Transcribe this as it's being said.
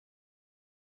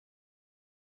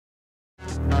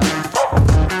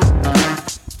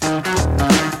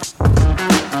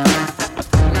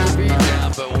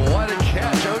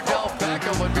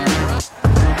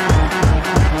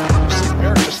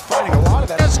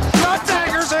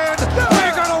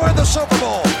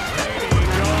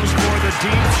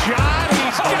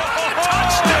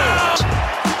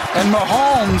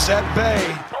Mahomes at bay.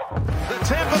 The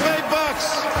Tampa Bay Bucks,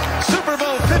 Super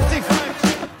Bowl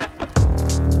 55.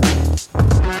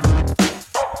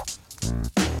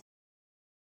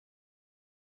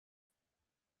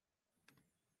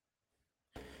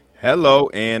 Hello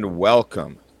and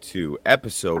welcome to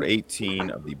episode 18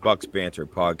 of the Bucks Banter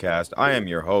podcast. I am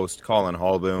your host, Colin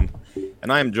Hallboom,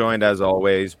 and I am joined as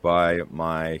always by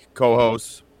my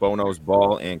co-hosts, Bono's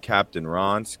Ball and Captain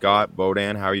Ron. Scott,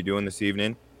 Bodan, how are you doing this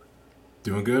evening?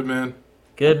 Doing good, man.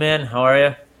 Good, man. How are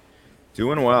you?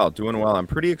 Doing well. I'm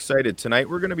pretty excited. Tonight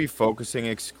we're going to be focusing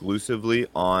exclusively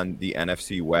on the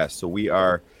NFC West. So we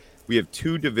have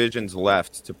two divisions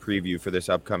left to preview for this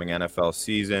upcoming NFL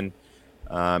season.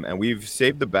 And we've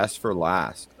saved the best for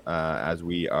last as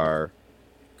we are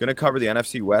going to cover the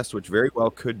NFC West, which very well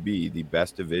could be the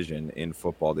best division in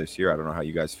football this year. I don't know how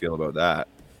you guys feel about that.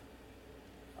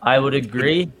 I would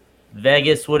agree.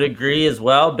 Vegas would agree as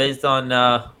well based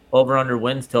on over-under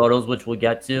wins totals, which we'll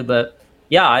get to. But,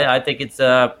 yeah, I think it's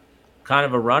kind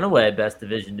of a runaway best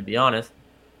division, to be honest.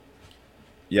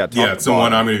 Yeah, it's the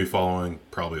one I'm going to be following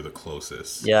probably the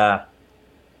closest. Yeah.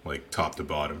 Like top to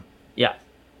bottom. Yeah.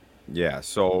 Yeah,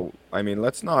 so, I mean,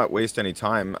 let's not waste any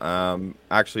time.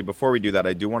 Actually, before we do that,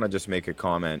 I do want to just make a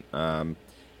comment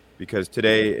because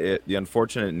today the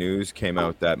unfortunate news came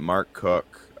out that Mark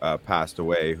Cook passed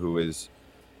away, who is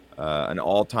an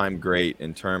all-time great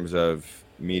in terms of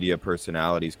media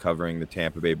personalities covering the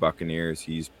Tampa Bay Buccaneers.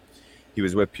 He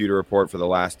was with Pewter Report for the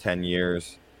last 10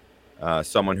 years,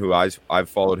 someone who I've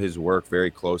followed his work very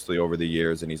closely over the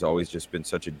years, and he's always just been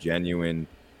such a genuine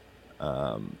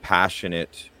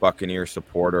passionate Buccaneer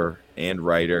supporter and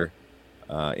writer,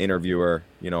 interviewer.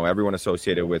 You know, everyone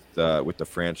associated with the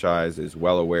franchise is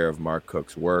well aware of Mark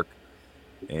Cook's work.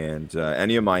 And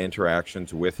any of my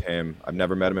interactions with him, I've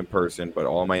never met him in person, but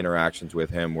all my interactions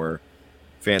with him were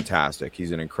fantastic. He's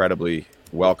an incredibly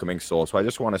welcoming soul. So I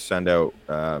just want to send out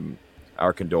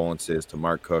our condolences to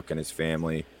Mark Cook and his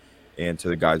family and to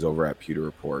the guys over at Pewter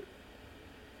Report.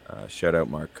 Shout out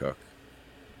Mark Cook.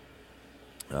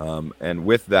 And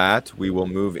with that, we will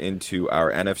move into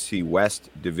our NFC West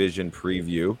division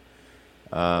preview.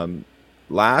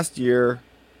 Last year,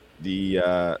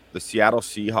 the Seattle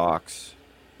Seahawks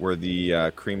were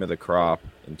the cream of the crop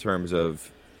in terms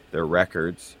of their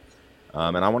records.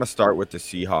 And I want to start with the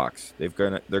Seahawks. They're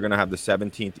gonna have the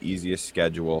 17th easiest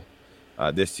schedule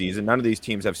this season. None of these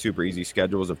teams have super easy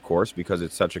schedules, of course, because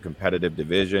it's such a competitive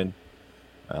division.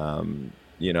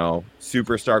 You know,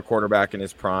 superstar quarterback in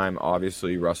his prime,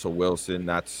 obviously Russell Wilson,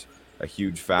 that's a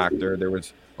huge factor. There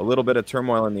was a little bit of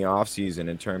turmoil in the offseason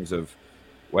in terms of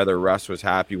whether Russ was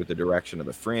happy with the direction of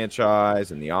the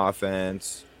franchise and the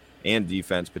offense and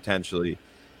defense potentially.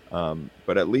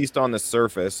 But at least on the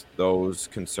surface, those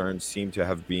concerns seem to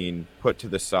have been put to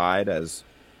the side as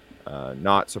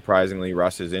not surprisingly,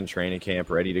 Russ is in training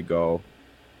camp, ready to go.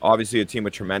 Obviously, a team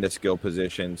with tremendous skill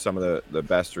position, some of the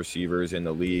best receivers in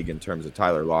the league in terms of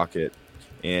Tyler Lockett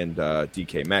and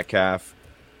DK Metcalf.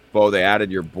 Bo, they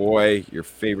added your boy, your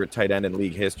favorite tight end in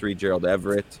league history, Gerald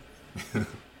Everett.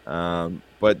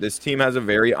 But this team has a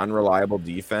very unreliable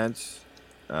defense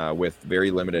with very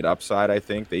limited upside, I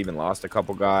think. They even lost a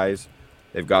couple guys.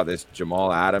 They've got this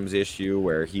Jamal Adams issue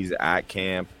where he's at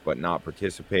camp but not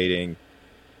participating.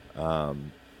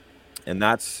 And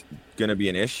that's going to be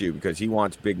an issue because he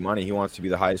wants big money. He wants to be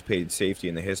the highest paid safety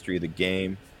in the history of the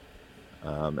game.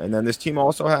 And then this team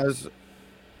also has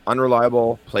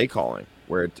unreliable play calling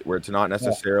where it's not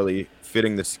necessarily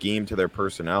fitting the scheme to their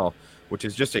personnel, which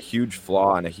is just a huge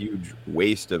flaw and a huge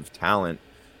waste of talent.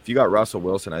 If you got Russell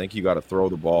Wilson, I think you got to throw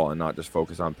the ball and not just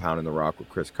focus on pounding the rock with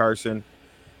Chris Carson.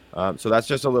 So that's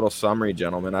just a little summary,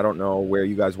 gentlemen. I don't know where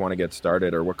you guys want to get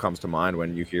started or what comes to mind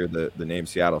when you hear the name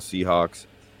Seattle Seahawks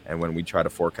and when we try to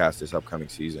forecast this upcoming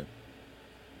season.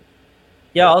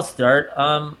 Yeah, I'll start.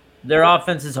 Their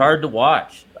offense is hard to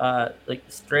watch, like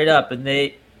straight up. And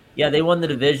they won the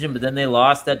division, but then they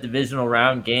lost that divisional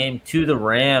round game to the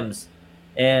Rams.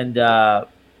 And the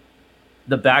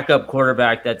backup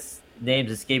quarterback that's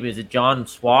name's escaping, is it John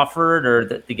Swofford or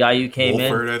the guy who came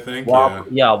Wolford, in? I think.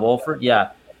 Yeah, Wolford,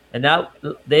 yeah. And that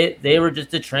they were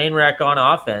just a train wreck on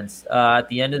offense at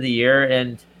the end of the year.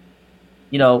 And,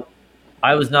 you know,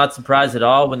 I was not surprised at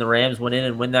all when the Rams went in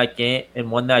and won that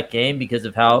game because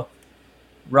of how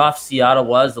rough Seattle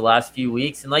was the last few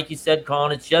weeks. And like you said,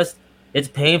 Colin, it's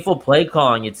painful play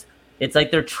calling. It's like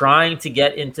they're trying to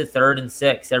get into 3rd and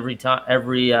 6 every time,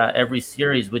 every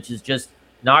series, which is just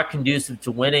not conducive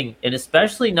to winning, and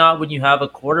especially not when you have a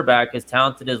quarterback as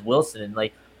talented as Wilson. And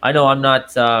like, I know I'm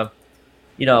not,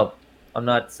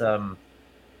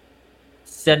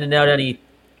 sending out any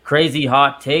crazy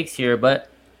hot takes here, but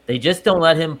they just don't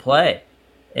let him play,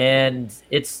 and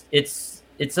it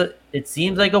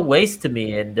seems like a waste to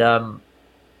me. And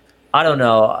I don't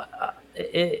know,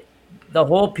 the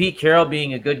whole Pete Carroll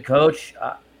being a good coach,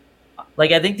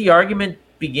 I think the argument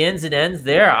begins and ends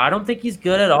there. I don't think he's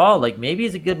good at all. Like, maybe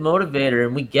he's a good motivator,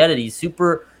 and we get it. He's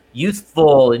super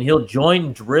youthful, and he'll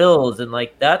join drills, and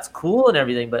like that's cool and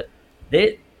everything. But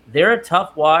they're a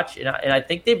tough watch, and I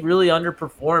think they've really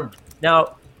underperformed.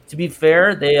 Now, to be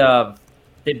fair,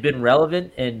 they've been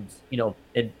relevant and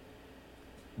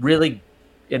really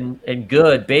and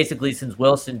good basically since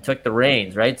Wilson took the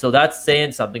reins, right? So that's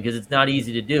saying something because it's not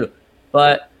easy to do,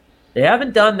 but they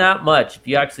haven't done that much if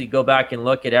you actually go back and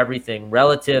look at everything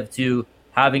relative to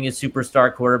having a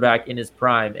superstar quarterback in his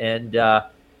prime. And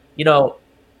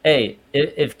hey,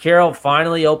 if Carroll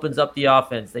finally opens up the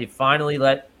offense, they finally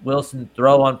let Wilson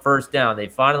throw on first down, they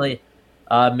finally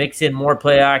mix in more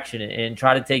play action and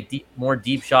try to take more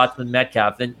deep shots with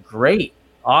Metcalf, then great,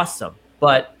 awesome.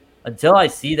 But until I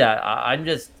see that,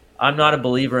 I'm not a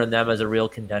believer in them as a real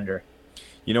contender.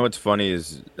 You know what's funny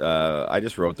is I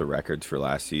just wrote the records for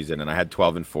last season, and I had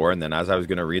 12-4. And then as I was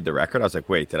going to read the record, I was like,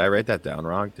 "Wait, did I write that down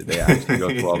wrong? Did they actually go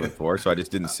 12-4?" So I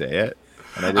just didn't say it.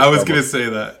 And I was going to say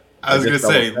that. I was going to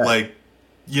say, like,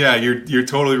 yeah, you're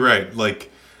totally right.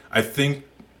 Like, I think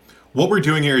what we're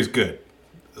doing here is good.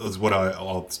 Is what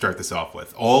I'll start this off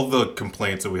with. All the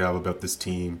complaints that we have about this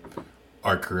team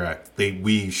are correct.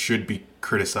 We should be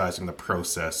criticizing the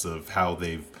process of how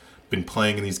they've been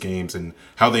playing in these games and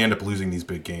how they end up losing these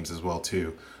big games as well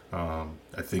too. I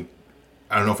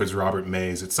don't know if it's Robert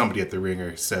Mays, it's somebody at the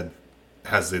Ringer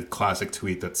has the classic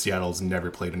tweet that Seattle's never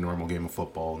played a normal game of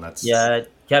football, and that's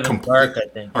Kevin Clark, I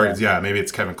think. Or maybe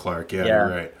it's Kevin Clark. Yeah, you're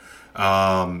right.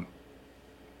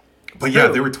 But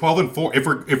True. They were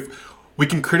 12-4. If we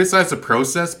can criticize the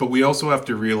process, but we also have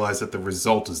to realize that the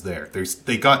result is there. They're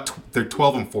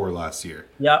 12-4 last year.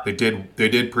 Yeah, they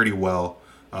did pretty well.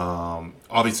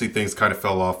 Obviously, things kind of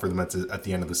fell off for them at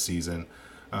the end of the season.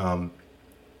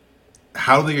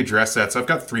 How do they address that? So I've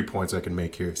got 3 points I can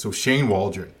make here. So Shane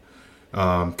Waldron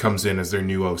comes in as their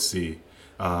new OC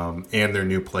and their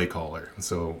new play caller.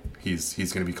 So he's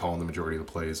going to be calling the majority of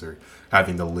the plays or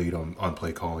having the lead on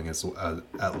play calling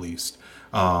at least.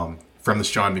 From the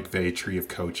Sean McVay tree of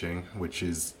coaching, which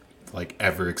is like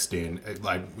ever extend.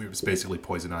 Like, it was basically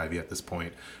poison ivy at this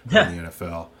point in the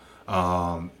NFL.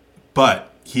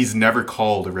 But he's never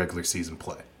called a regular season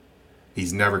play.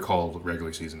 He's never called a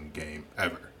regular season game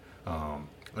ever.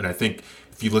 And I think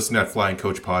if you listen to that Flying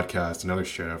Coach podcast, another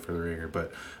shout out for the Ringer,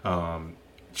 but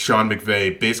Sean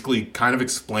McVay basically kind of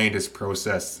explained his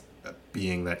process,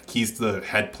 being that he's the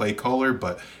head play caller,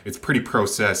 but it's pretty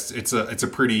processed. It's a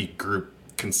pretty group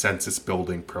consensus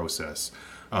building process.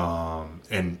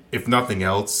 And if nothing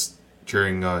else,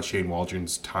 during Shane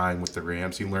Waldron's time with the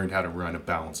Rams, he learned how to run a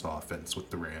balanced offense with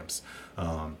the Rams,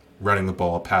 running the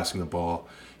ball, passing the ball.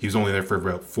 He was only there for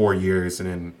about 4 years, and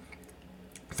in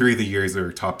 3 of the years they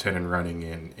were top 10 in running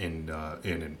and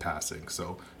in passing,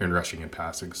 so in rushing and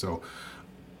passing. So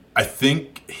I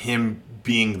think him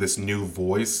being this new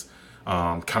voice,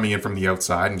 coming in from the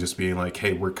outside and just being like,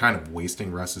 hey, we're kind of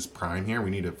wasting Russ's prime here.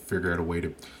 We need to figure out a way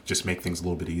to just make things a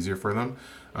little bit easier for them.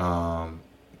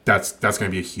 That's going to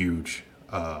be a huge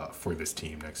for this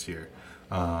team next year.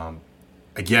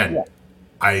 Again,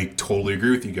 I totally agree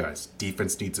with you guys.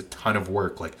 Defense needs a ton of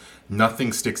work. Like,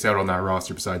 nothing sticks out on that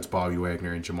roster besides Bobby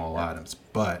Wagner and Jamal Adams.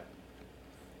 But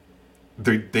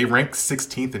they ranked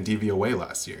 16th in DVOA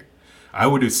last year. I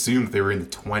would assume they were in the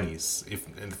 20s,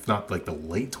 if not like the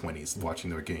late 20s, watching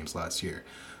their games last year.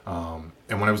 And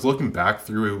when I was looking back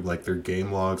through like their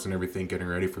game logs and everything, getting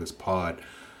ready for this pod,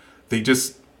 they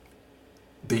just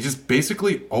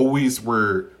basically always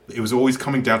were. It was always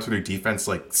coming down to their defense,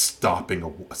 like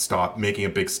making a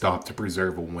big stop to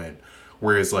preserve a win.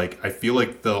 Whereas, like, I feel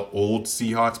like the old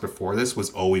Seahawks before this was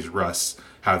always Russ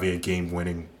having a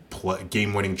game-winning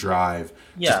drive,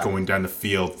 just going down the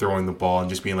field, throwing the ball, and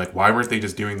just being like, why weren't they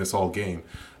just doing this all game?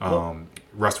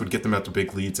 Russ would get them out to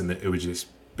big leads, and it would just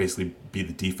basically be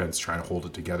the defense trying to hold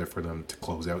it together for them to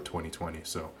close out 2020.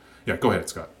 So, yeah, go ahead,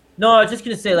 Scott. No, I was just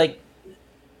going to say, like,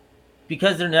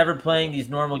 because they're never playing these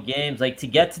normal games, like, to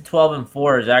get to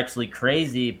 12-4 is actually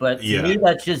crazy. But to me,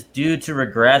 that's just due to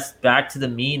regress back to the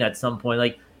mean at some point.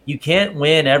 Like, you can't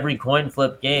win every coin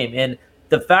flip game. And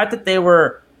the fact that they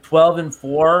were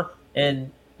 12-4 and,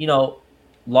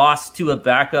 lost to a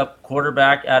backup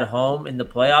quarterback at home in the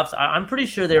playoffs, I'm pretty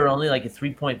sure they were only like a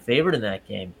 3-point favorite in that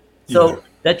game. So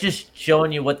that's just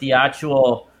showing you what the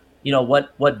actual,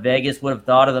 what Vegas would have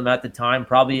thought of them at the time,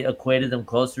 probably equated them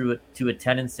closer to a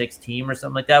 10-6 team or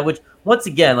something like that, which once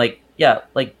again,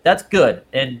 that's good.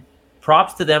 And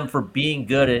props to them for being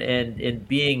good and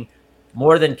being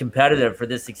more than competitive for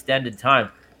this extended time.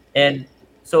 And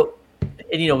so,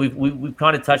 and, you know, we've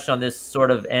kind of touched on this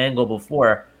sort of angle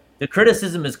before. The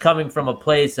criticism is coming from a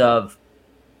place of,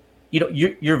 you know,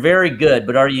 you're very good,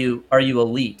 but are you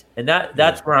elite? And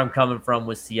that's where I'm coming from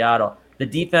with Seattle. The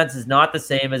defense is not the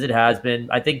same as it has been.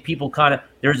 I think people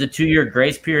there's a 2-year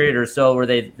grace period or so where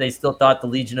they still thought the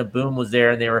Legion of Boom was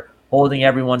there and they were holding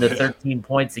everyone to 13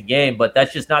 points a game, but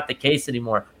that's just not the case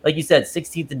anymore. Like you said,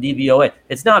 16th in DVOA.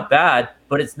 It's not bad,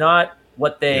 but it's not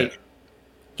what they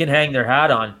can hang their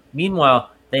hat on. Meanwhile,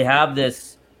 they have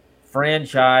this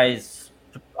franchise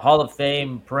Hall of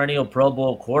Fame perennial Pro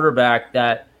Bowl quarterback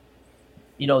that,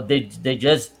 you know, they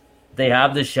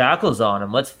have the shackles on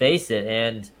him. Let's face it.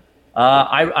 And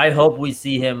I hope we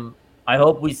see him. I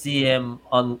hope we see him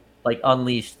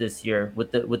unleashed this year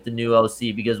with the new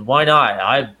OC, because why not?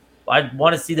 I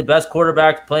want to see the best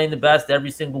quarterbacks playing the best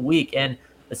every single week, and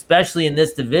especially in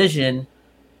this division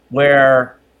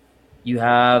where you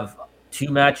have 2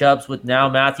 matchups with now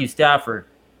Matthew Stafford,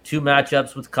 2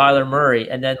 matchups with Kyler Murray,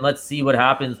 and then let's see what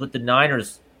happens with the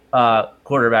Niners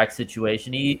quarterback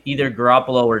situation, either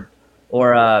Garoppolo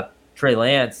or Trey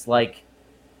Lance. Like,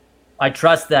 I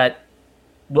trust that.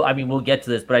 Well, I mean, we'll get to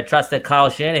this, but I trust that Kyle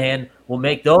Shanahan will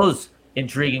make those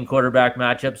intriguing quarterback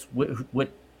matchups with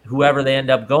whoever they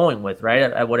end up going with, right,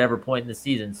 at whatever point in the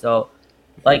season. So,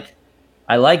 like,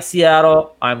 I like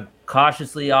Seattle. I'm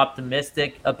cautiously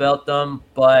optimistic about them,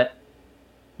 but,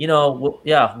 you know,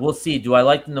 we'll see. Do I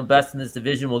like them the best in this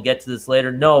division? We'll get to this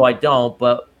later. No, I don't,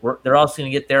 but they're also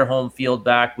going to get their home field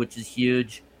back, which is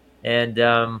huge. And,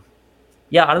 I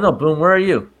don't know. Boom, where are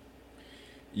you?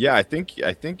 Yeah, I think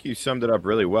you summed it up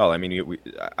really well. I mean,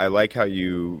 I like how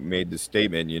you made the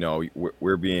statement. You know,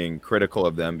 we're being critical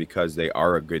of them because they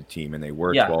are a good team and they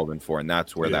were 12-4, and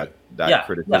that's where that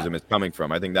criticism is coming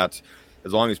from. I think that's,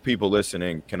 as long as people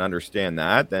listening can understand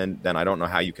that, then I don't know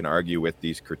how you can argue with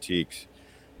these critiques,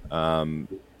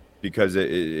 because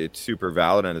it's super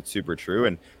valid and it's super true.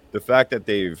 And the fact that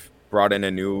they've brought in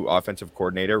a new offensive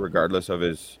coordinator, regardless of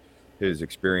his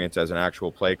experience as an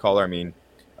actual play caller, I mean,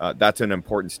 that's an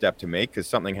important step to make, because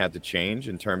something had to change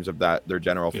in terms of their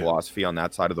general philosophy on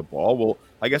that side of the ball. Well,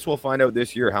 I guess we'll find out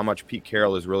this year how much Pete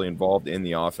Carroll is really involved in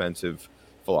the offensive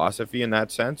philosophy in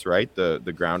that sense, right? The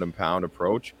ground and pound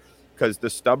approach, because the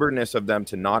stubbornness of them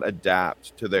to not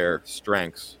adapt to their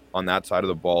strengths on that side of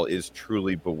the ball is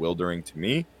truly bewildering to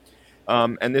me.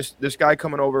 And this guy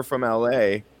coming over from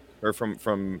LA, or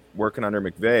from working under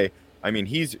McVay, I mean,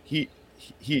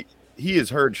 he has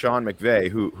heard Sean McVay,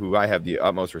 who I have the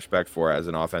utmost respect for as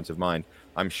an offensive mind,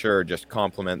 I'm sure, just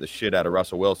compliment the shit out of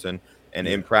Russell Wilson. And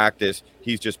in practice,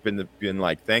 he's just been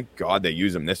like, thank God they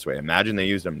use him this way. Imagine they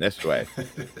used him this way.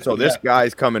 So this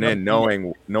guy's coming in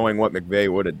knowing what McVay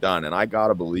would have done. And I got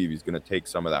to believe he's going to take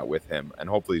some of that with him. And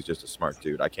hopefully he's just a smart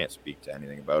dude. I can't speak to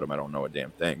anything about him. I don't know a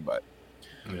damn thing. But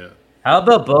yeah. How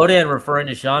about Bodan referring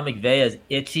to Sean McVay as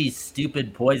itchy,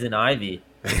 stupid poison ivy?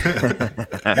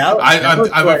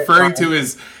 I'm referring to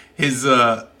his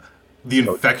the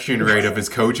infection rate of his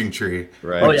coaching tree,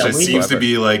 right? Which just seems to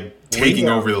be like taking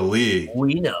over the league.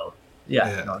 We know,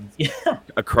 yeah.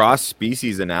 Across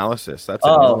species analysis. That's a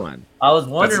new one. I was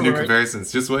wondering. That's new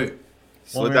comparisons. Just wait.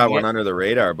 Slid that one under the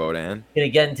radar, Bodan. Gonna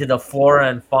get into the flora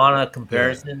and fauna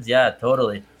comparisons. Yeah,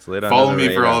 totally. Follow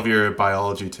me for all of your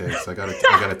biology takes. I got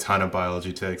a ton of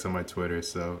biology takes on my Twitter.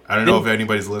 So I don't know if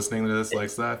anybody's listening to this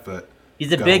likes that, but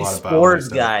he's a big sports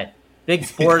guy. Big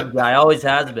sports guy, always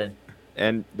has been.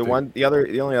 And the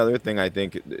only other thing I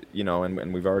think, you know,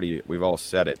 and we've all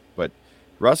said it, but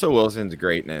Russell Wilson's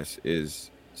greatness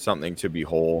is something to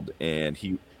behold. And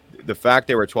the fact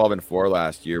they were 12-4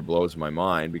 last year blows my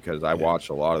mind, because I watched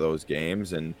a lot of those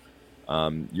games, and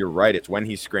you're right. It's when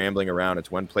he's scrambling around.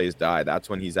 It's when plays die. That's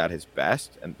when he's at his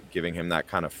best, and giving him that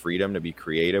kind of freedom to be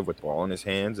creative with the ball in his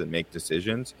hands and make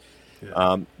decisions.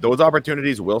 Yeah. Those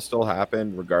opportunities will still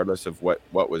happen regardless of what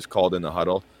was called in the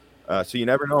huddle. So you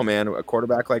never know, man. A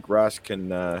quarterback like Russ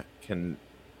can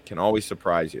always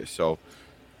surprise you. So,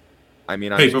 I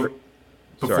mean,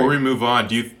 before we move on,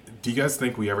 do you guys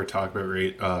think we ever talk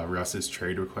about Russ's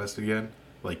trade request again?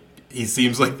 Like, he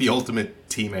seems like the ultimate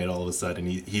teammate all of a sudden.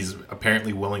 He's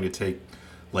apparently willing to take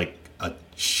like a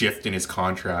shift in his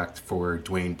contract for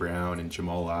Dwayne Brown and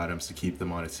Jamal Adams to keep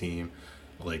them on a team.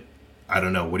 Like, I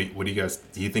don't know. What do you guys?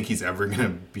 Do you think he's ever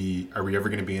gonna be? Are we ever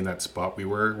gonna be in that spot we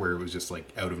were, where it was just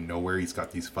like out of nowhere he's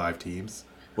got these 5 teams?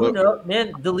 Well,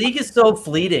 man, the league is so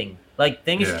fleeting. Like,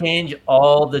 things change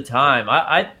all the time.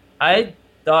 I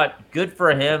thought, good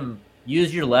for him.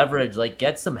 Use your leverage. Like,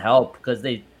 get some help, because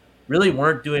they really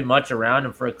weren't doing much around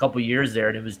him for a couple years there,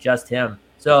 and it was just him.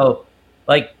 So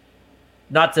like,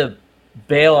 not to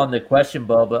bail on the question,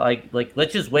 Bo, but like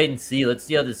let's just wait and see. Let's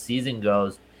see how the season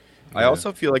goes. I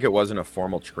also feel like it wasn't a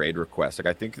formal trade request. Like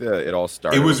I think it all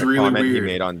started. It was with a really comment weird. he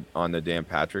made on the Dan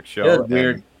Patrick show. It was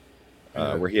weird.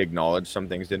 Where he acknowledged some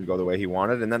things didn't go the way he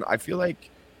wanted, and then I feel like,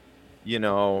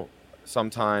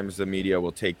 sometimes the media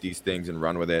will take these things and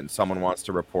run with it, and someone wants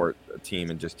to report a team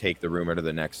and just take the rumor to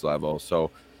the next level.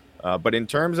 So, but in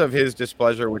terms of his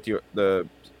displeasure with the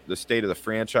state of the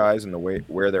franchise and the way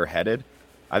where they're headed,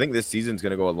 I think this season's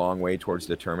going to go a long way towards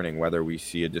determining whether we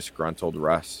see a disgruntled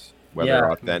Russ,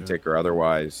 whether authentic or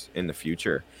otherwise, in the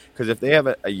future. Because if they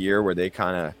have a year where they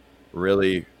kind of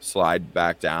really slide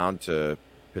back down to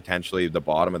potentially the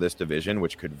bottom of this division,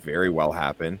 which could very well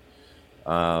happen,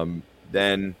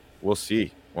 then we'll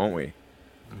see, won't we?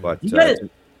 But do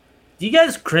you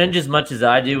guys cringe as much as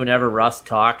I do whenever Russ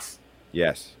talks?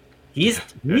 yes, He's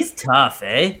tough,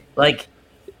 eh? Like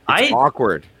it's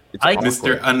awkward. It's awkward.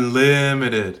 Mr.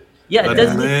 Unlimited. Yeah,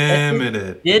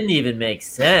 Unlimited. it didn't even make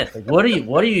sense. Like, what are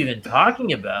you even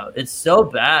talking about? It's so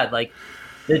bad. Like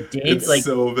It's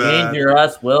so bad.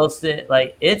 Dangerous Wilson.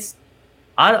 Like he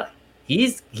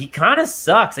kind of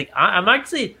sucks. Like I'm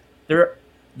actually there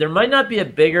might not be a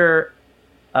bigger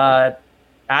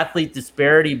athlete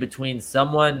disparity between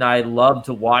someone I love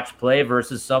to watch play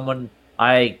versus someone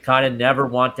I kind of never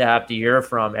want to have to hear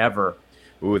from ever.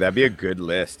 Ooh, that'd be a good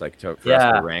list. For us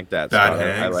to rank that. That Scott.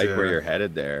 I hangs, like where you're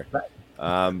headed there.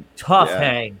 Tough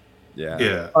hang.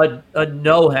 Yeah. A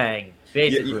no hang,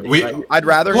 basically. I'd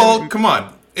rather. Well, come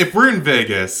on. If we're in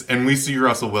Vegas and we see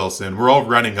Russell Wilson, we're all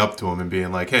running up to him and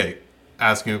being like, "Hey,"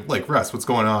 asking him, like, "Russ, what's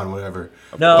going on?" Whatever.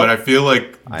 No. But I feel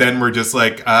like then we're just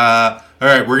like, all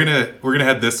right, we're gonna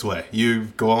head this way. You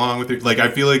go along with it. Like,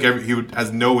 I feel like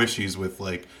has no issues with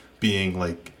like being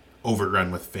like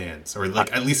overrun with fans, or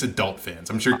like at least adult fans.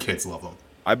 I'm sure kids love them.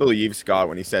 I believe Scott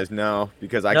when he says no,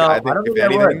 because I think I don't if think I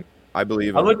anything, would. I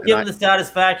believe him. I would give him the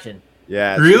satisfaction.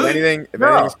 Yeah. Really? If anything,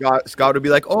 Scott would be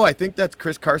like, "Oh, I think that's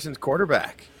Chris Carson's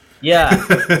quarterback." Yeah.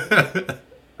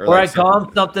 Or like I call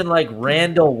him something like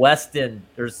Randall Weston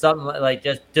or something like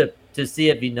just to see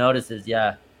if he notices.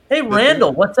 Yeah. Hey,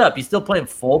 Randall, what's up? You still playing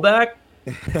fullback?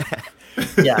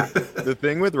 Yeah. The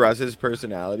thing with Russ's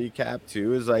personality, Cap,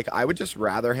 too, is like I would just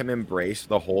rather him embrace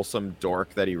the wholesome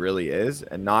dork that he really is,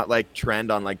 and not like trend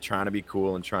on like trying to be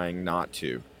cool and trying not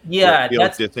to. Yeah, it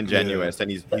feels disingenuous, and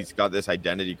he's got this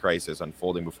identity crisis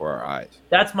unfolding before our eyes.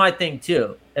 That's my thing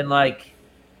too. And like,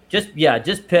 just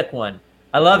pick one.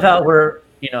 I love how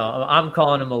I'm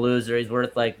calling him a loser. He's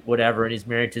worth like whatever, and he's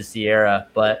married to Sierra.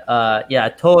 But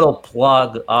total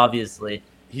plug, obviously.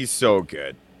 He's so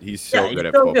good. He's so good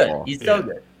at so football. Good. He's so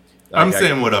good. I'm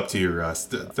saying what up to you, Russ.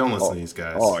 Don't listen to these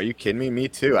guys. Oh, are you kidding me? Me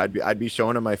too. I'd be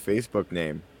showing him my Facebook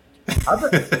name.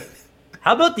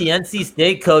 How about the NC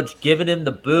State coach giving him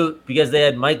the boot because they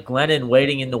had Mike Glennon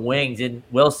waiting in the wings, and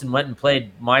Wilson went and played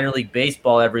minor league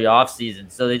baseball every offseason,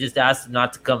 so they just asked him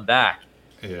not to come back.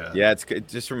 Yeah, it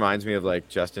just reminds me of like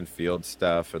Justin Fields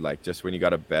stuff, or like just when you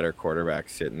got a better quarterback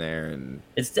sitting there, and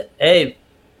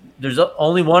there's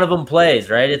only one of them plays,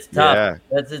 right? It's tough.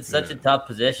 Yeah. It's such a tough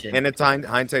position. And it's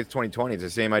hindsight's 2020. It's the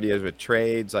same idea as with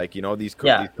trades. Like these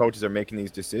coaches are making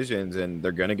these decisions, and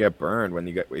they're gonna get burned when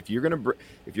if you're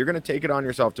gonna take it on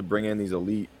yourself to bring in these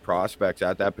elite prospects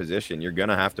at that position, you're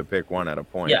gonna have to pick one at a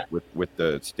point. Yeah. With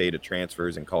the state of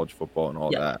transfers and college football and all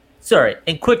that. Sorry,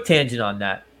 and quick tangent on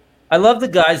that. I love the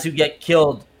guys who get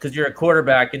killed because you're a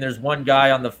quarterback and there's one guy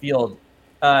on the field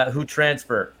who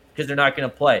transfer because they're not going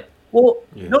to play. Well,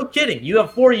 no kidding. You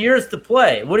have 4 years to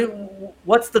play.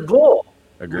 What's the goal?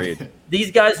 Agreed.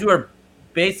 These guys who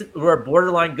are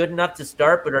borderline good enough to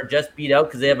start but are just beat out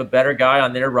because they have a better guy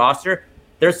on their roster,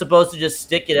 they're supposed to just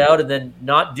stick it out and then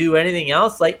not do anything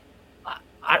else. Like,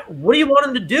 what do you want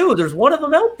them to do? There's one of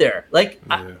them out there. Like,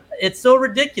 it's so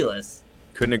ridiculous.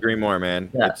 Couldn't agree more, man.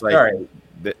 Yeah, it's like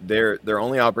their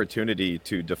only opportunity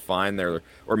to define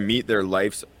or meet their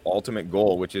life's ultimate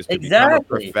goal, which is to become a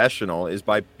professional, is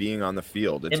by being on the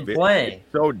field. It's playing.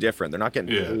 It's so different. They're not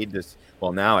getting paid this.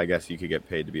 Well, now I guess you could get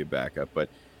paid to be a backup, but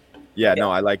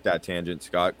no, I like that tangent,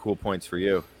 Scott. Cool points for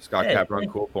you, Scott Capron.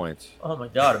 Cool points. Oh my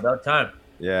God, about time.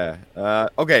 Yeah.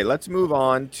 Okay, let's move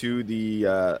on to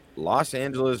the Los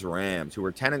Angeles Rams, who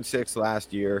were 10-6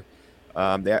 last year.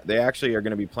 They actually are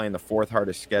going to be playing the fourth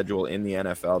hardest schedule in the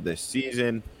NFL this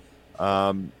season.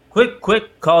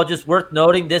 Quick call, just worth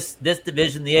noting. This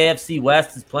division, the NFC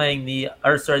West is playing the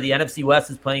NFC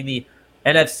West is playing the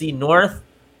NFC North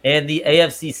and the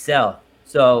AFC South.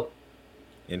 So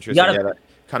interesting. That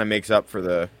kind of makes up for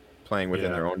the playing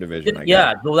within their own division. I guess.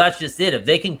 Yeah, well, that's just it. If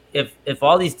they can, if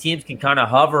all these teams can kind of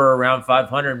hover around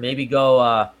 500, maybe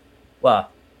go,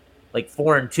 like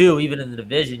 4-2, even in the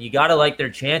division. You got to like their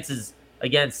chances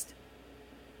against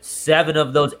 7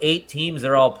 of those 8 teams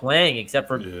they're all playing, except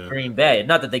for Green Bay.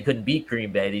 Not that they couldn't beat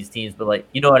Green Bay, these teams, but like,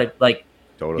 you know what?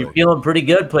 Totally. You're feeling pretty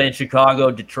good playing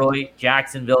Chicago, Detroit,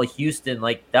 Jacksonville, Houston.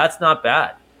 Like, that's not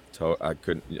bad. I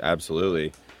couldn't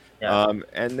absolutely. Yeah.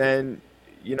 And then,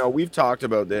 we've talked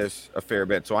about this a fair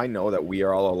bit, so I know that we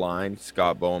are all aligned,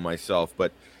 Scott, Bo, and myself.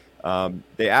 But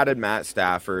they added Matt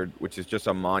Stafford, which is just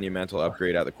a monumental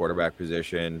upgrade at the quarterback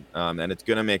position, and it's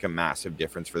going to make a massive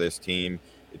difference for this team.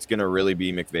 It's going to really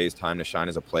be McVay's time to shine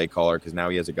as a play caller, because now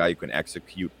he has a guy who can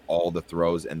execute all the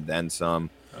throws and then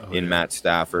some Matt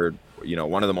Stafford.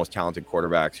 One of the most talented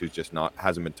quarterbacks who's just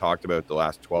hasn't been talked about the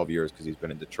last 12 years because he's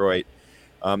been in Detroit.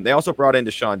 They also brought in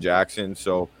Deshaun Jackson.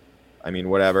 So, I mean,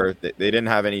 whatever. They didn't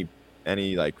have any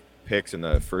like picks in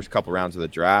the first couple rounds of the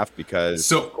draft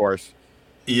because, of course.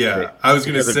 Yeah, I was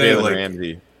going to say, like,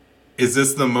 Ramsey. Is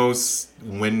this the most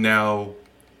win now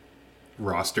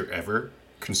roster ever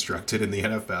constructed in the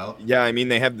NFL? Yeah, I mean,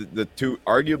 they have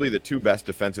arguably the two best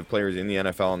defensive players in the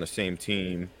NFL on the same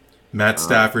team. Matt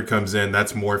Stafford comes in.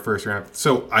 That's more first round.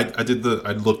 So I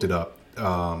looked it up.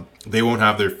 They won't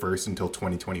have their first until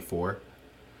 2024.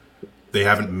 They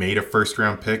haven't made a first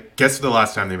round pick. Guess the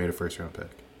last time they made a first round pick.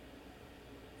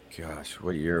 Gosh,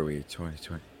 what year are we?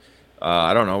 2020.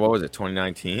 I don't know. What was it?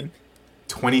 2019.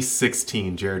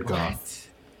 2016. Jared Goff.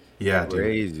 Yeah, dude.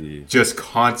 Crazy. Just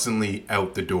constantly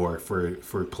out the door for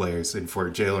players, and for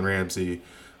Jalen Ramsey.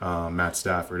 Matt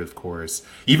Stafford, of course.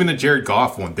 Even the Jared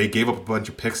Goff one, they gave up a bunch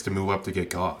of picks to move up to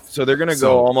get Goff. So they're going to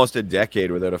go almost a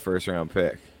decade without a first-round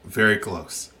pick. Very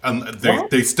close.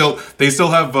 They still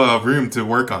have room to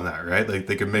work on that, right? Like,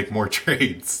 they can make more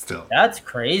trades still. That's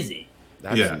crazy.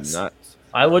 That's nuts.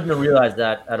 I wouldn't have realized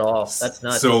that at all. That's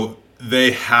nuts. So they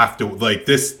have to, like,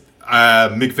 this.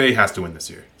 McVay has to win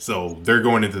this year. So they're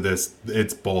going into this.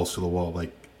 It's balls to the wall.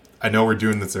 Like, I know we're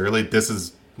doing this early. This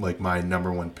is like my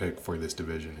number one pick for this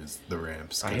division is the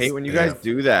Rams. I hate when you guys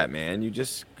do that, man. I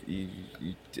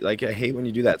hate when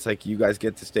you do that. It's like you guys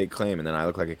get to stake claim, and then I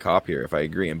look like a cop here if I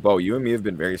agree. And Bo, you and me have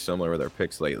been very similar with our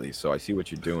picks lately, so I see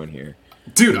what you're doing here.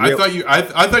 Dude, I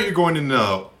thought you're going in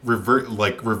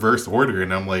reverse order,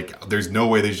 and I'm like, there's no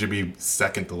way they should be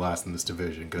second to last in this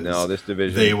division, because this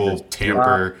division they will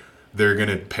tamper. They're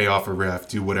gonna pay off a ref,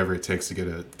 do whatever it takes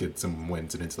to get some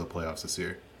wins and into the playoffs this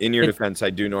year. In your defense,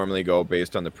 I do normally go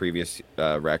based on the previous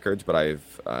records, but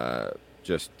I've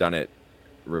just done it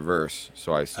reverse.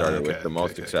 So I started with the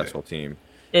most successful team.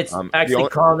 It's actually,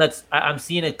 Colin, I'm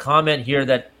seeing a comment here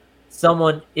that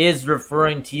someone is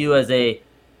referring to you as a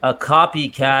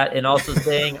copycat and also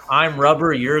saying, "I'm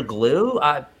rubber, you're glue."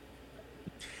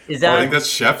 Is that? I think that's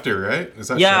Schefter, right? Is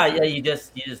that Schefter?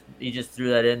 Schefter? You just threw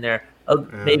that in there.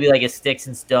 Maybe like a sticks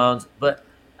and stones, but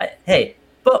hey,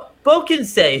 Bo can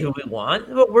say who we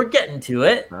want, but we're getting to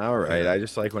it. All right, I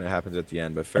just like when it happens at the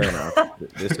end, but fair enough.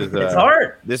 It's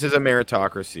hard. This is a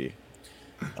meritocracy.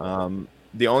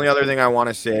 The only other thing I want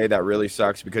to say that really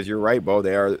sucks, because you're right, Bo,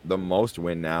 they are the most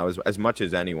win now, as much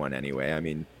as anyone anyway. I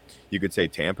mean, you could say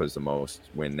Tampa's the most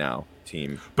win now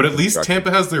team. But at least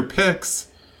Tampa has their picks.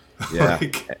 Yeah,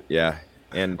 yeah.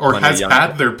 Or has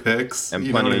had their picks. And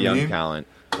plenty of young talent.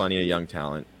 Plenty of young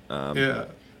talent. Yeah.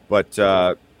 But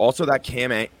also that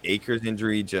Cam Akers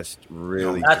injury just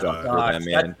really sucks for them,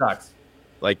 man. That sucks.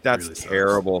 Like, that's really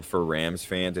terrible for Rams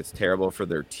fans. It's terrible for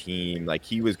their team. Like,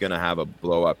 he was going to have a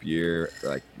blow-up year.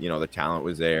 Like, the talent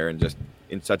was there and just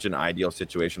in such an ideal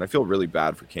situation. I feel really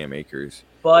bad for Cam Akers.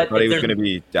 But I thought he was going to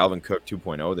be Dalvin Cook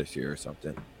 2.0 this year or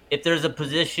something. If there's a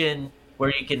position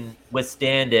where you can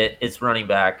withstand it, it's running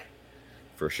back.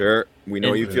 For sure. We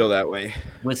know you feel that way.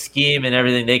 With scheme and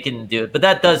everything, they can do it. But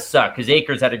that does suck, because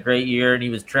Akers had a great year, and he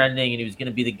was trending, and he was going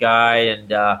to be the guy. And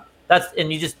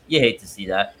you hate to see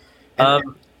that.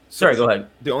 Sorry, go ahead.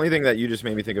 The only thing that you just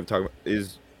made me think of talking about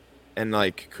is, and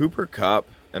like Cooper Kupp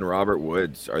and Robert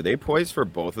Woods, are they poised for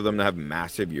both of them to have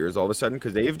massive years all of a sudden?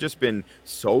 Because they've just been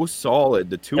so solid,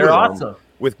 the two of them, awesome.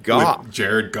 With Goff. With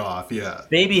Jared Goff, yeah.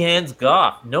 Baby hands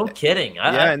Goff. No kidding.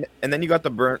 And then you got the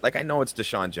burn. Like, I know it's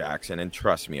Deshaun Jackson, and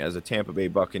trust me, as a Tampa Bay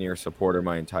Buccaneer supporter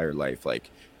my entire life,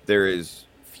 like, there is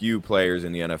few players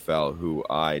in the NFL who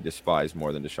I despise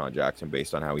more than Deshaun Jackson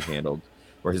based on how he handled,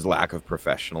 or his lack of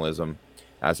professionalism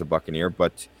as a Buccaneer.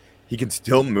 But he can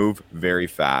still move very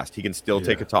fast. He can still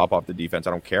take a top off the defense. I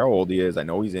don't care how old he is. I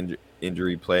know he's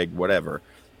injury plagued, whatever.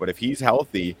 But if he's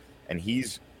healthy and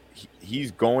he's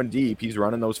going deep, he's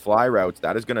running those fly routes,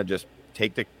 that is going to just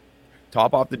take the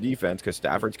top off the defense, because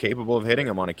Stafford's capable of hitting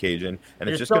him on occasion. And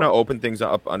it's just going to open things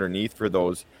up underneath for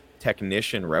those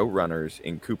technician route runners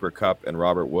in Cooper Kupp and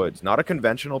Robert Woods. Not a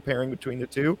conventional pairing between the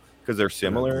two, because they're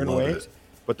similar in ways.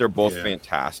 but they're both Yeah.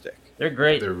 fantastic. They're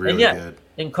great. They're really and yeah, good.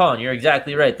 And Colin, you're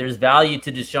exactly right. There's value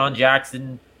to Deshaun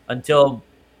Jackson until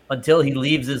he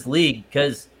leaves this league,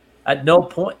 because at no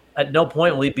point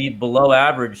will he be below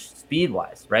average speed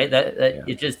wise, right? That Yeah.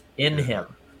 it's just in him.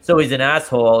 So he's an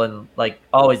asshole and like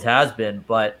always has been,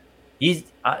 but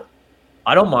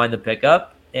I don't mind the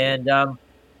pickup. And I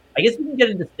guess we can get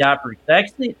into Stafford.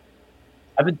 Actually,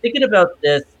 I've been thinking about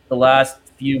this the last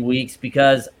few weeks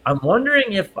because I'm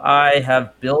wondering if I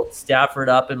have built Stafford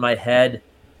up in my head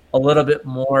a little bit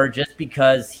more just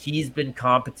because he's been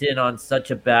competent on such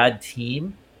a bad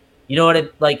team. You know what I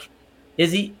like?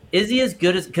 Is he as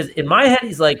good as, because in my head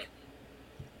he's like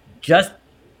just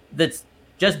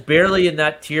barely in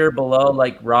that tier below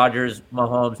like Rodgers,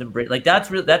 Mahomes, and Brady. Like that's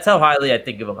how highly I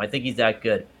think of him. I think he's that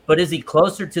good. But is he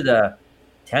closer to the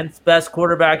 10th best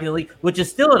quarterback in the league, which is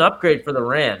still an upgrade for the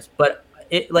Rams? But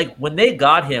it, like, when they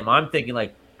got him, I'm thinking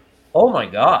like, oh my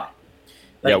god.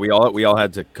 Like, Yeah, we all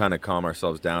had to kind of calm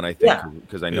ourselves down, I think, Yeah.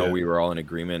 because I know we were all in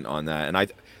agreement on that, and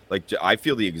I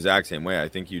feel the exact same way. I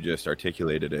think you just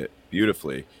articulated it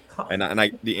beautifully, and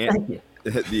Thank you.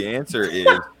 the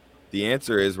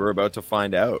answer is we're about to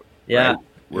find out. Yeah. right?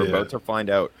 We're about to find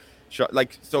out.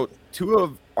 So two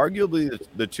of arguably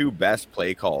the two best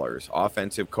play callers,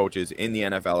 offensive coaches in the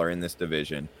NFL are in this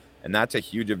division, and that's a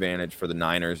huge advantage for the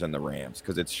Niners and the Rams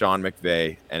because it's Sean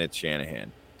McVay and it's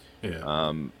Shanahan.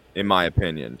 Yeah. In my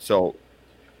opinion. So,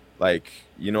 like,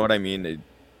 you know what I mean?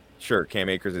 Sure, Cam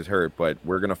Akers is hurt, but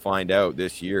we're going to find out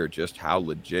this year just how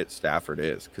legit Stafford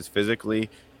is because physically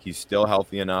he's still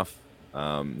healthy enough.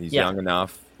 He's young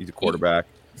enough. He's a quarterback.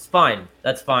 It's fine.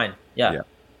 That's fine. Yeah.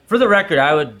 For the record,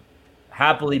 I would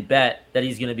happily bet that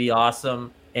he's going to be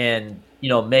awesome and,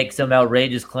 make some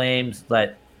outrageous claims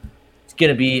that it's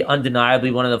going to be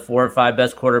undeniably one of the 4 or 5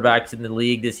 best quarterbacks in the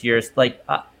league this year. It's like,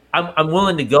 I'm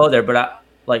willing to go there, but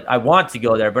I want to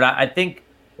go there. But I think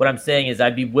what I'm saying is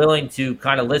I'd be willing to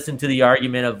kind of listen to the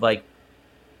argument of like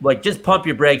just pump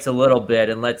your brakes a little bit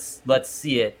and let's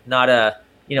see it. Not a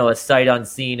sight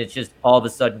unseen. It's just all of a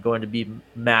sudden going to be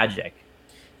magic.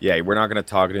 Yeah, we're not going to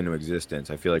talk it into existence.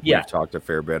 I feel like we've talked a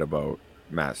fair bit about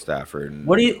Matt Stafford. And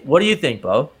What do you think,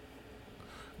 Bo?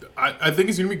 I think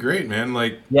he's gonna be great, man.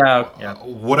 Like,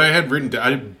 what I had written,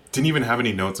 I didn't even have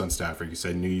any notes on Stafford because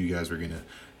I knew you guys were gonna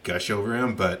gush over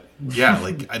him. But yeah,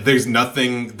 like, there's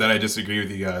nothing that I disagree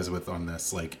with you guys with on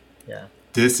this. Like,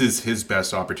 this is his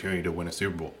best opportunity to win a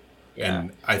Super Bowl,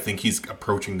 and I think he's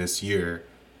approaching this year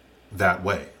that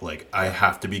way. Like, I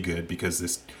have to be good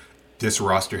because this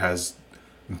roster has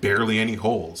barely any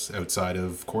holes outside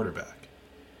of quarterback.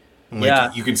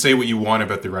 Like, you can say what you want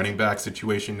about the running back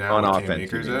situation now with Cam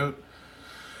Akers out.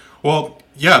 Well,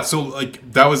 yeah, so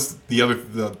like that was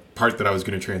the part that I was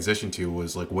going to transition to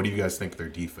was like, what do you guys think of their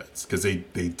defense? Because they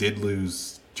did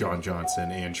lose John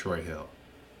Johnson and Troy Hill.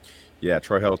 Yeah,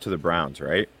 Troy Hill to the Browns,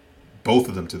 right? Both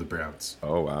of them to the Browns.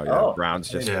 Oh wow, yeah. Browns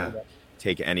just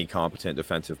take any competent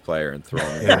defensive player and throw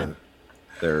them in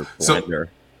their blender.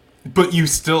 But you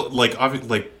still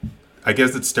I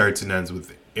guess it starts and ends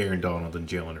with Aaron Donald and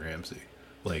Jalen Ramsey.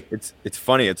 Like, it's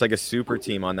funny. It's like a super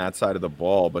team on that side of the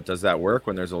ball, but does that work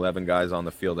when there's 11 guys on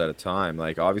the field at a time?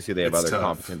 Like, obviously they have other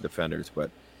competent defenders, but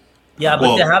to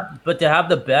have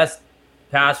the best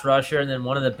pass rusher and then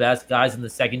one of the best guys in the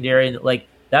secondary, and like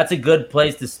that's a good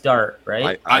place to start,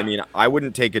 right? I mean, I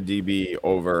wouldn't take a DB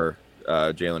over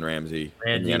Jalen Ramsey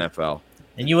in the NFL.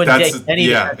 And you wouldn't take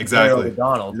any over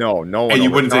Donald. No one. And you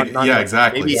wouldn't take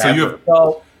exactly. So you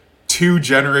have two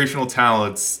generational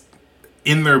talents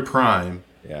in their prime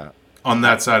on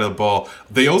that side of the ball.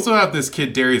 They also have this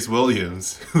kid Darius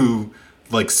Williams who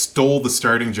stole the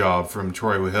starting job from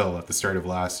Troy Hill at the start of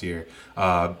last year.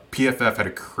 PFF had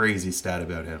a crazy stat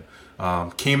about him.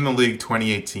 Came in the league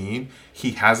 2018.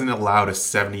 He hasn't allowed a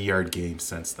 70-yard game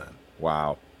since then.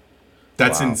 Wow.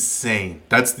 That's insane.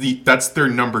 That's their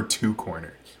number 2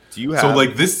 corner. Do you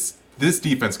have this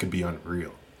defense could be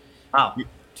unreal. Wow.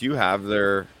 Do you have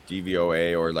their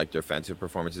DVOA or defensive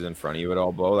performances in front of you at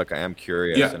all, Bo? I am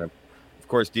curious. Yeah. And of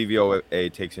course,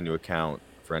 DVOA takes into account,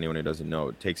 for anyone who doesn't know,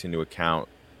 it takes into account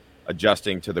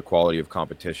adjusting to the quality of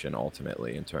competition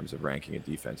ultimately in terms of ranking a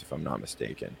defense, if I'm not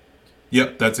mistaken.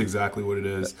 Yep, that's exactly what it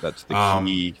is. That's the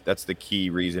key. That's the key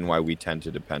reason why we tend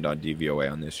to depend on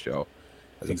DVOA on this show,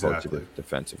 as opposed to the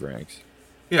defensive ranks.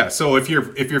 Yeah. So if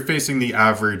you're facing the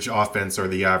average offense or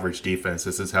the average defense,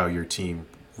 this is how your team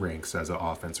ranks as an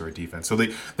offense or a defense. So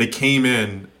they came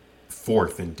in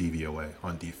 4th in DVOA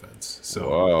on defense.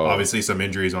 So obviously some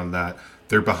injuries on that.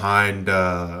 They're behind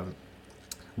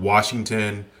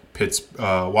Washington,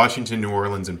 New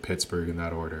Orleans, and Pittsburgh in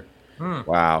that order.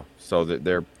 Wow. So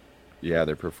they're yeah,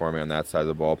 they're performing on that side of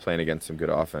the ball, playing against some good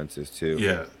offenses too.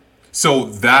 Yeah. So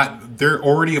that they're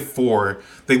already a 4.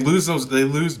 They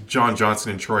lose John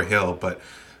Johnson and Troy Hill, but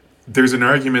there's an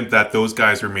argument that those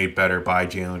guys were made better by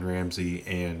Jalen Ramsey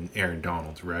and Aaron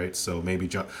Donald, right? So maybe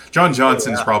John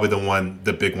Johnson's probably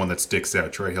the big one that sticks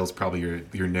out. Troy Hill's probably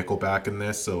your nickel back in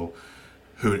this. So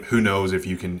who knows if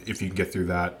you can get through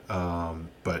that?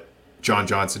 But John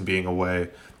Johnson being away,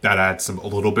 that adds a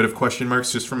little bit of question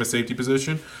marks just from a safety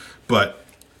position. But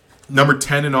number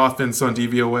 10 in offense on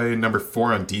DVOA, number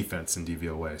 4 on defense in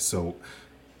DVOA. So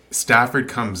Stafford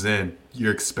comes in,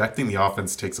 you're expecting the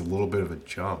offense takes a little bit of a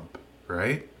jump,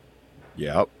 right?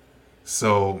 Yep.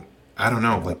 So I don't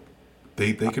know, like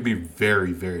they could be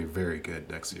very, very, very good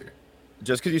next year.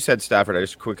 Just because you said Stafford,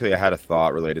 I had a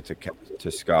thought related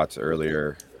to Scott's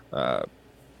earlier, the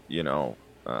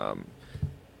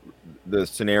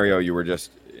scenario you were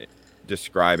just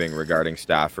describing regarding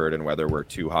Stafford and whether we're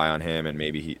too high on him and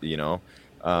maybe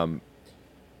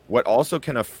what also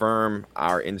can affirm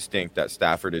our instinct that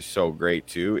Stafford is so great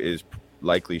too is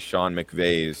likely Sean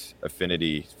McVay's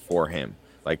affinity for him.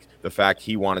 Like the fact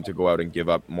he wanted to go out and give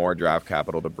up more draft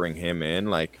capital to bring him in,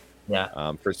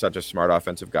 for such a smart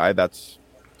offensive guy. That's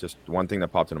just one thing that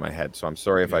popped into my head. So I'm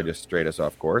sorry if I just strayed us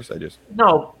off course.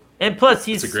 No, and plus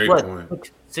he's a great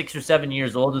point. 6 or 7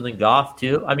 years older than Goff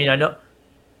too. I mean, I know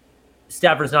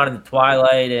Stafford's not in the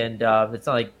twilight, and it's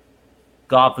not like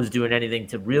Goff was doing anything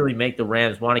to really make the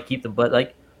Rams want to keep them. But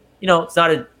it's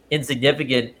not an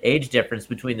insignificant age difference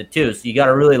between the two. So you got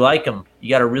to really like him. You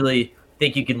got to really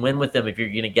think you can win with him if you're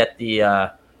going to get the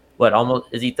almost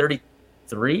is he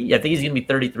 33? I think he's going to be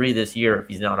 33 this year if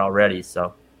he's not already.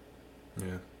 So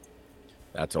yeah,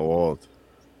 that's old.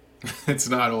 It's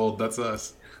not old. That's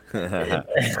us.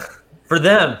 For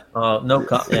them,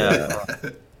 yeah.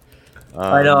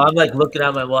 I know. I'm like looking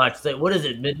at my watch. It's like, what is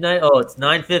it? Midnight? Oh, it's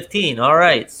 9:15. All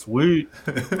right, sweet.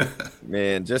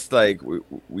 Man, just like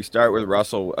we start with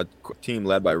Russell, a team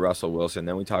led by Russell Wilson.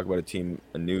 Then we talk about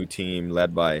a new team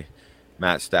led by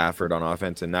Matt Stafford on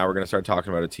offense, and now we're going to start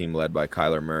talking about a team led by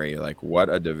Kyler Murray. Like, what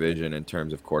a division in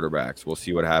terms of quarterbacks. We'll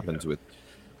see what happens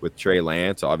with Trey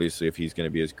Lance. Obviously, if he's going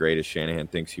to be as great as Shanahan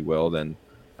thinks he will, then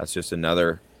that's just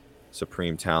another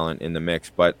supreme talent in the mix.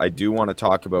 But I do want to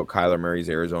talk about Kyler Murray's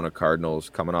Arizona Cardinals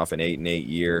coming off an 8-8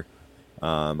 year.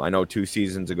 I know 2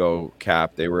 seasons ago,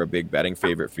 Cap, they were a big betting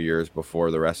favorite for years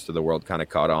before the rest of the world kind of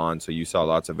caught on. So you saw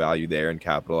lots of value there and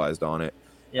capitalized on it,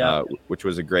 which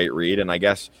was a great read. And I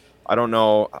guess, I don't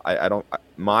know,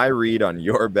 my read on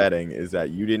your betting is that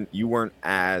you weren't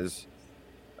as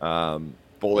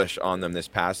bullish on them this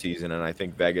past season, and I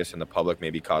think Vegas and the public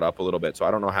maybe caught up a little bit. So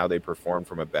I don't know how they performed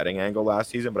from a betting angle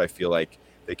last season, but I feel like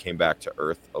they came back to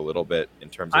earth a little bit in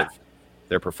terms of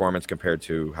their performance compared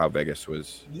to how Vegas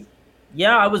was.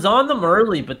 Yeah, I was on them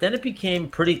early, but then it became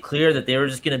pretty clear that they were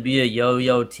just going to be a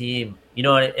yo-yo team, and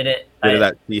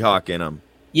that Seahawk in them.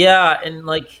 Yeah, and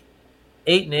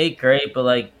 8-8, great,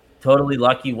 but totally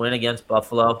lucky win against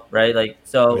Buffalo, right?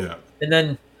 And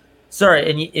then.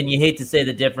 Sorry, and you hate to say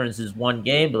the difference is one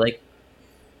game, but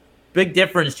big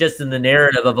difference just in the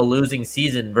narrative of a losing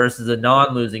season versus a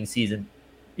non-losing season,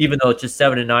 even though it's just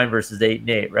 7-9 versus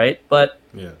 8-8, right? But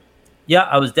yeah,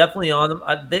 I was definitely on them.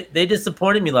 They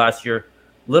disappointed me last year.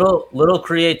 Little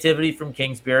creativity from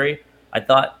Kingsbury. I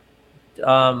thought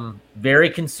very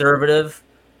conservative.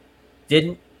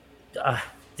 Didn't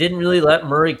really let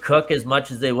Murray cook as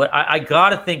much as they would. I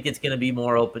gotta think it's going to be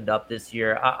more opened up this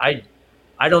year.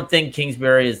 I don't think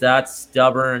Kingsbury is that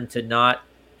stubborn to not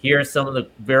hear some of the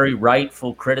very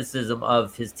rightful criticism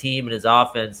of his team and his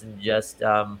offense. And just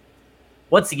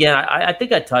once again, I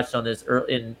think I touched on this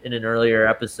in an earlier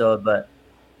episode, but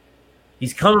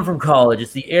he's coming from college.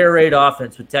 It's the air raid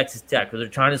offense with Texas Tech, where they're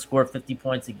trying to score 50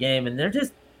 points a game, and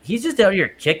he's just out here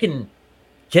kicking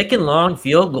long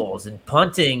field goals and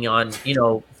punting on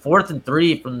 4th and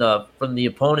 3 from the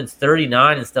opponent's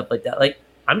 39 and stuff like that.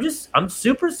 I'm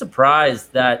super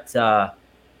surprised that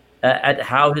at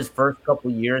how his first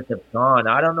couple years have gone.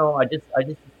 I don't know. I just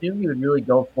assumed he would really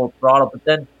go full throttle, but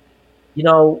then, I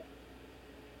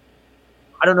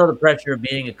don't know the pressure of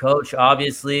being a coach.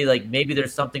 Obviously, maybe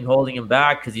there's something holding him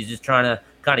back because he's just trying to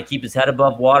kind of keep his head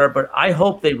above water. But I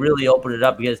hope they really open it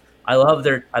up because I love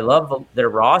their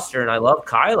roster and I love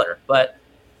Kyler. But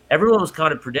everyone was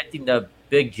kind of predicting the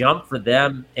big jump for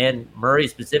them and Murray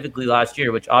specifically last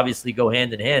year, which obviously go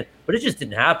hand in hand, but it just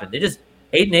didn't happen. They just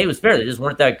 8-8 was fair. They just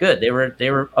weren't that good. They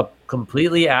were a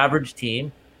completely average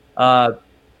team.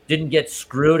 Didn't get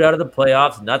screwed out of the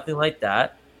playoffs, nothing like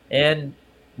that. And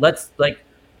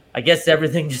I guess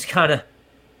everything just kind of,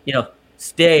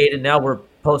 stayed, and now we're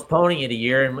postponing it a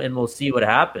year, and we'll see what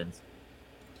happens.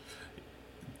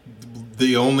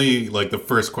 the only the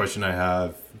first question I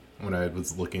have when I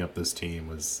was looking up this team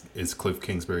was, is Cliff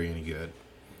Kingsbury any good?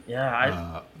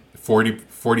 Yeah,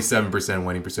 47%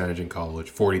 winning percentage in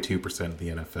college, 42% in the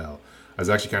NFL. I was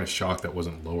actually kind of shocked that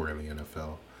wasn't lower in the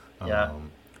NFL. Yeah.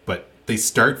 But they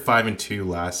start 5-2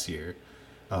 last year.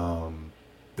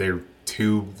 Their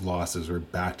 2 losses were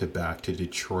back to back to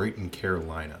Detroit and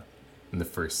Carolina in the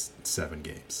first 7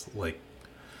 games.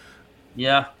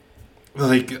 yeah.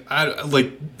 I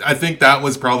think that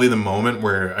was probably the moment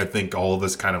where I think all of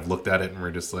us kind of looked at it and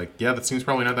were just like, yeah, that seems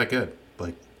probably not that good.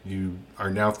 You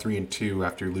are now 3-2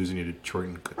 after losing to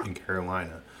Detroit and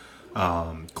Carolina.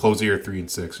 Close the year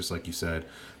 3-6, just like you said.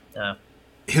 Yeah.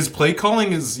 His play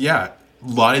calling is a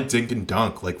lot of dink and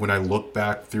dunk. When I look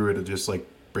back through it, just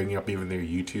bringing up even their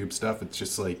YouTube stuff, it's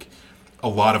just a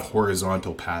lot of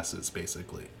horizontal passes,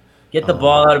 basically. Get the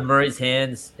ball out of Murray's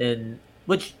hands, and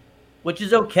which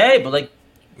is okay, but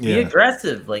be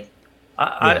aggressive. Go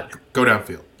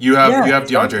downfield. You have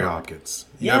DeAndre Hopkins.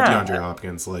 You have DeAndre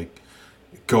Hopkins.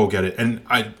 Go get it. And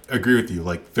I agree with you.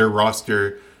 Their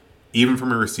roster, even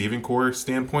from a receiving core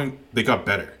standpoint, they got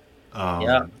better.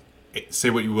 Say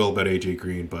what you will about AJ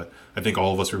Green, but I think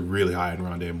all of us were really high on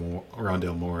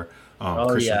Rondale Moore.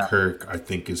 Christian Kirk, I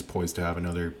think, is poised to have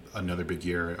another big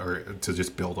year, or to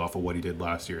just build off of what he did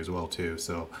last year as well too.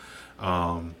 So,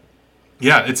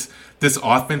 this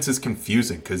offense is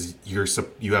confusing because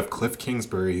you have Cliff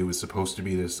Kingsbury, who was supposed to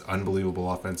be this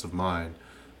unbelievable offensive mind,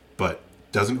 but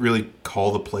doesn't really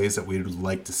call the plays that we'd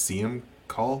like to see him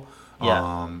call.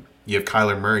 Yeah. You have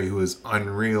Kyler Murray, who is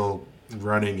unreal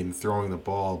running and throwing the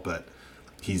ball, but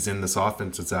he's in this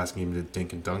offense that's asking him to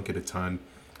dink and dunk it a ton.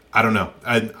 I don't know.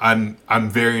 I'm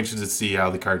very interested to see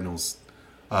how the Cardinals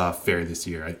fare this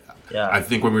year. I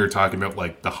think when we were talking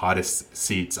about the hottest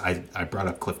seats, I brought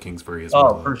up Cliff Kingsbury as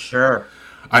well. Oh, for sure.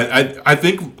 I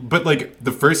think, but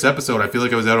the first episode, I feel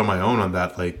like I was out on my own on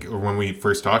that, or when we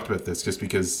first talked about this, just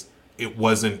because it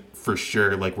wasn't for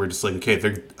sure. We're just okay,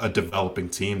 they're a developing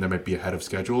team that might be ahead of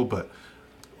schedule, but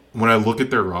when I look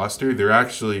at their roster,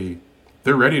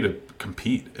 they're ready to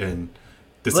compete, and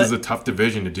this is a tough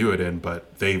division to do it in,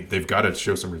 but they've got to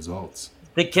show some results.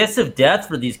 The kiss of death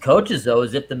for these coaches, though,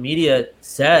 is if the media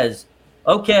says,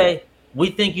 okay, we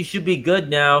think you should be good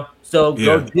now, so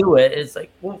go do it. It's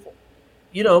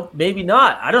well, maybe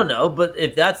not. I don't know. But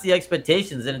if that's the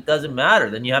expectations, then it doesn't matter.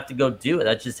 Then you have to go do it.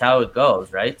 That's just how it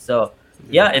goes, right? So,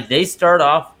 if they start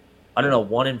off,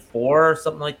 1-4 or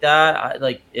something like that,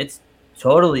 it's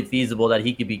totally feasible that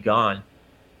he could be gone.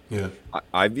 Yeah,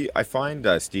 I find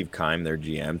Steve Keim, their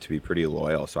GM, to be pretty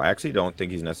loyal. So I actually don't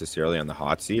think he's necessarily on the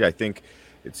hot seat. I think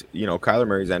it's Kyler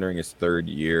Murray's entering his 3rd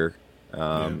year,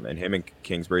 and him and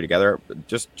Kingsbury together.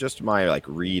 Just my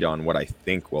read on what I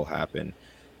think will happen.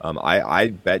 I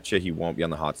bet you he won't be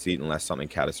on the hot seat unless something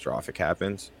catastrophic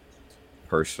happens.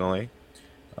 Personally,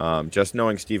 just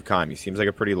knowing Steve Keim, he seems like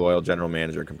a pretty loyal general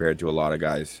manager compared to a lot of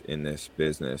guys in this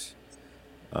business.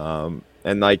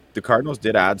 And the Cardinals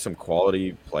did add some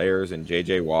quality players, and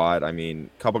J.J. Watt. I mean,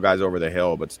 a couple guys over the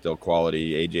hill, but still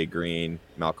quality. A.J. Green,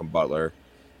 Malcolm Butler,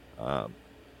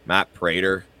 Matt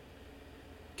Prater,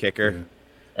 kicker.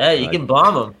 Hey, you can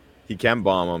bomb him. He can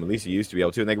bomb them. At least he used to be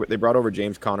able to. And they brought over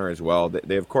James Conner as well.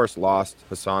 They of course lost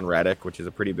Hassan Reddick, which is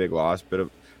a pretty big loss, but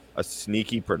a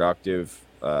sneaky productive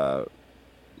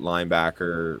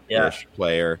linebacker-ish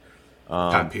player.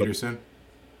 Pat Peterson.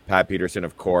 Pat Peterson,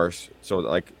 of course.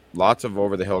 So lots of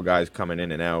over-the-hill guys coming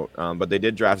in and out. But they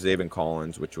did draft Zaven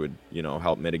Collins, which would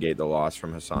help mitigate the loss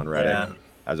from Hassan Reddick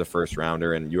as a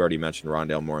first-rounder. And you already mentioned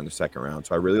Rondale Moore in the 2nd round.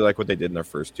 So I really like what they did in their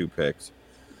first 2 picks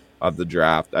of the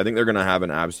draft. I think they're going to have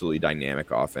an absolutely dynamic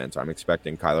offense. I'm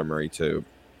expecting Kyler Murray to.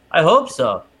 I hope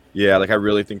so. Yeah, I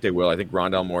really think they will. I think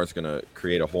Rondale Moore is going to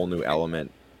create a whole new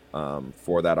element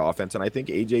for that offense. And I think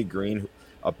A.J. Green,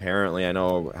 apparently, I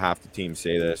know half the teams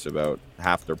say this about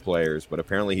half their players, but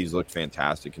apparently he's looked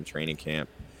fantastic in training camp.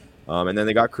 And then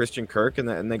they got Christian Kirk,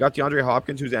 and they got DeAndre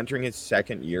Hopkins, who's entering his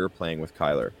 2nd year playing with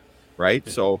Kyler. Right?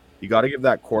 So you got to give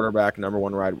that quarterback, number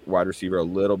 1 wide receiver, a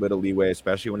little bit of leeway,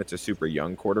 especially when it's a super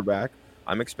young quarterback.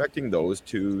 I'm expecting those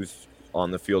two's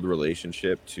on the field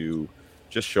relationship to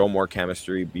just show more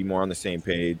chemistry, be more on the same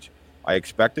page. I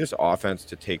expect this offense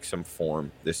to take some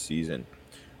form this season.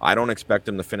 I don't expect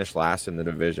them to finish last in the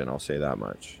division. I'll say that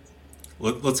much.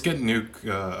 Let's get Nuke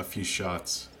a few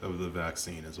shots of the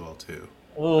vaccine as well, too.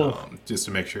 Just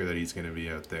to make sure that he's going to be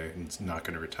out there and not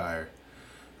going to retire.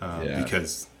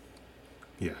 Because...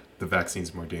 yeah, the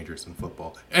vaccine's more dangerous than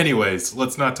football. Anyways,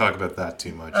 let's not talk about that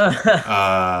too much.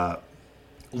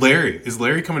 Larry, is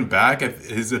Larry coming back?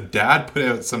 His dad put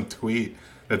out some tweet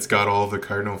It's got all the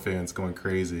Cardinal fans going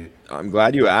crazy. I'm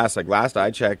glad you asked. Like last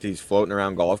I checked, he's floating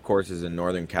around golf courses in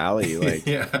Northern Cali. Like,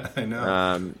 Yeah, I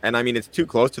know. and I mean, it's too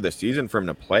close to the season for him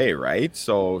to play, right?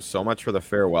 So much for the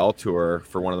farewell tour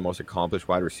for one of the most accomplished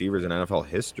wide receivers in NFL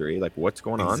history. Like, what's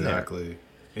going on there? Exactly.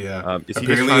 Yeah. Is he just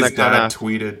Apparently, trying his to dad kinda-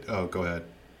 tweeted. Oh, go ahead.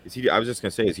 I was just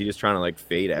gonna say, is he just trying to like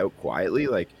fade out quietly?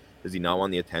 Like, does he not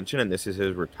want the attention, and this is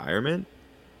his retirement?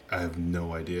 I have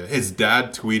no idea. His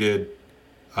dad tweeted,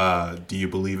 "Do you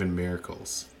believe in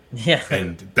miracles?" Yeah.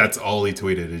 And that's all he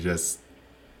tweeted. It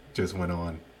just went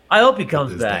on I hope he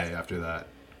comes this back. day after that.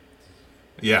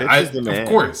 Yeah, Fitz is the man. of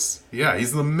course. Yeah,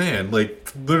 he's the man.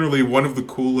 Like literally one of the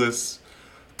coolest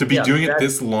to be Yeah, doing it best-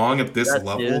 this long at this best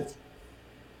level. dudes.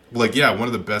 Like, yeah, one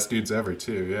of the best dudes ever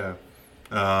too. Yeah.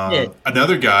 Yeah.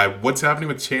 Another guy. What's happening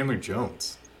with Chandler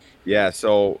Jones? Yeah.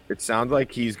 So it sounds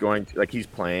like he's he's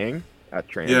playing at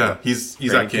training. Yeah, he's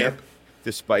training at camp.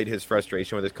 despite his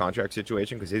frustration with his contract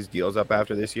situation because his deal's up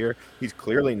after this year. He's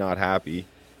clearly not happy,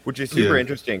 which is super Yeah.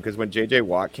 interesting because when JJ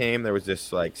Watt came, there was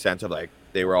this like sense of like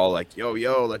they were all like,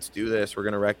 yo, let's do this. We're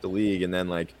gonna wreck the league. And then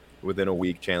like within a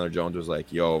week, Chandler Jones was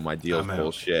like, yo, my deal's I'm out.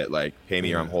 bullshit. Like pay me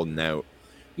or Yeah. I'm holding out.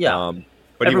 Yeah.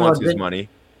 But he wants Everyone's his in- money.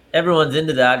 Everyone's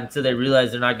into that until they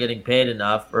realize they're not getting paid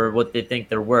enough or what they think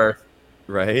they're worth.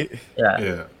 Right. Yeah.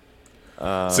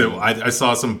 Yeah. So I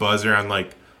saw some buzz around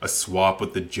like a swap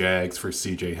with the Jags for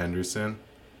CJ Henderson.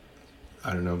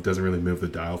 I don't know. It doesn't really move the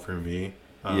dial for me.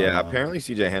 Yeah, apparently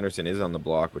CJ Henderson is on the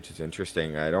block, which is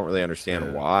interesting. I don't really understand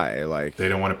Yeah. why. Like, They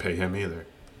don't want to pay him either.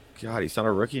 God, he's on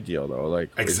a rookie deal though. Like,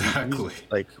 Exactly.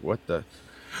 like what the?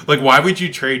 Like, why would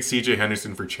you trade CJ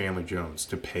Henderson for Chandler Jones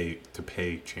to pay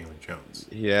Chandler Jones?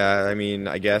 Yeah, I mean,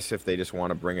 I guess if they just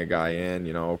want to bring a guy in,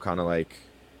 you know, kind of like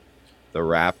the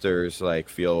Raptors, like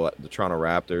feel the Toronto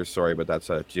Raptors. Sorry, but that's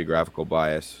a geographical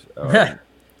bias.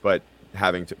 But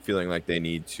feeling like they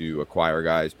need to acquire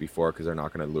guys before because they're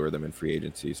not going to lure them in free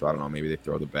agency. So I don't know. Maybe they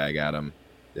throw the bag at them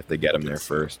if they get him there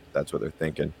first. That's what they're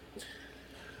thinking.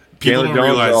 People don't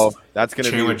realize though, that's going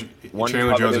to Chandler, be one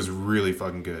Chandler Jones coveted- is really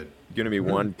fucking good. going to be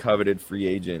one coveted free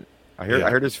agent. I Yeah.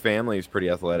 heard his family is pretty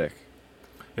athletic.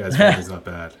 Yeah, his family's not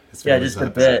bad. His Yeah, family's just a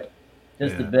not bad. bit.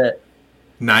 Just a Yeah. bit.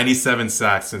 97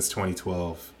 sacks since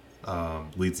 2012.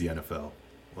 Leads the NFL.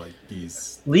 Like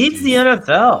Leads the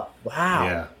NFL. Wow.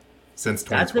 Yeah, since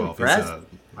That's 2012. impressive.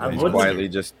 I He's wouldn't- quietly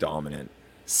just dominant.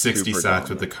 60 super sacks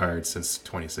with the dominant. Cards since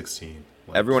 2016.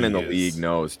 Like, Everyone in he the is- league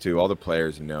knows too. All the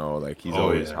players know. Like he's Oh,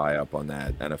 always yeah. high up on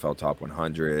that NFL top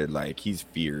 100. Like he's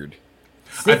feared.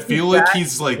 I feel like 60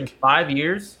 he's sacks like, in 5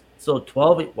 years. So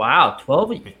 12. Wow,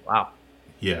 12. Wow,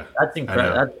 yeah, that's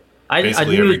incredible. I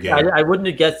Basically knew every game. I wouldn't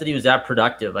have guessed that he was that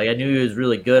productive. Like I knew he was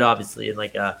really good, obviously, and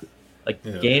like a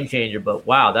Yeah. game changer. But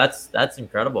wow, that's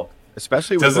incredible.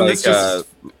 Especially with Doesn't like. this just-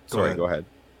 Sorry, go ahead.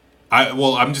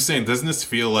 I'm just saying, doesn't this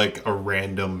feel like a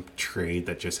random trade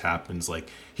that just happens? Like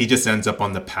he just ends up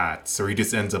on the Pats, or he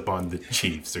just ends up on the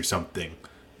Chiefs, or something,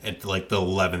 at like the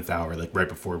 11th hour, like right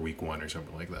before Week 1, or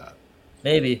something like that.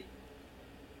 Maybe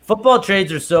football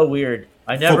trades are so weird.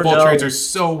 I never Football know. trades are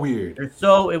so weird. They're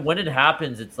so when it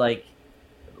happens, it's like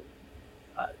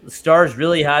the stars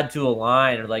really had to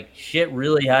align, or like shit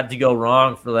really had to go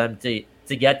wrong for them to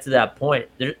get to that point.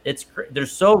 They're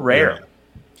so rare. Yeah.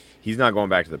 He's not going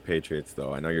back to the Patriots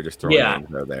though. I know you're just throwing Yeah.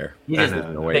 names out there. He I just know.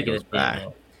 There's no way he picking goes his team back.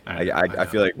 out. I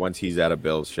feel like once he's out of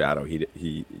Bill's shadow, he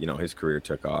you know his career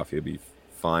took off. He'll be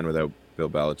fine without Bill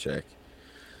Belichick.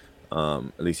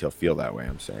 At least he'll feel that way.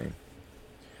 I'm saying.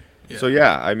 Yeah. So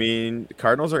yeah, I mean, the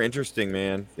Cardinals are interesting,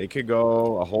 man. They could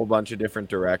go a whole bunch of different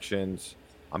directions.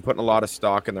 I'm putting a lot of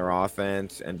stock in their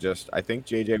offense, and just I think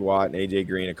J.J. Watt and A.J.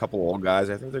 Green, a couple old guys,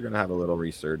 I think they're going to have a little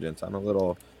resurgence. I'm a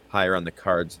little higher on the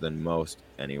Cards than most,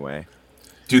 anyway.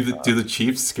 Do the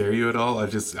Chiefs scare you at all?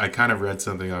 I kind of read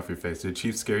something off your face. Did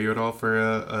Chiefs scare you at all for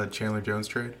a Chandler Jones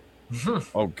trade?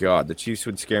 Oh God, the Chiefs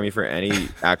would scare me for any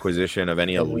acquisition of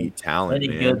any elite talent, Any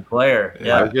man. good player.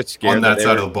 Yeah. I Yeah. was just scared On that they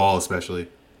side were- of the ball, especially.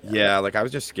 Yeah, like I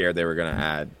was just scared they were going to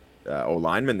add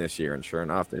O-lineman this year, and sure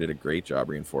enough, they did a great job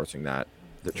reinforcing the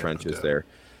no trenches doubt. there.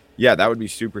 Yeah, that would be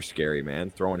super scary, man.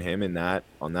 Throwing him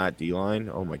on that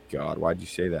D-line. Oh my God, why'd you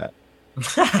say that?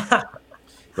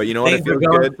 But you know what? It Things are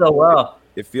feels going good. so well.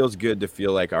 It feels good to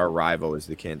feel like our rival is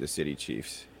the Kansas City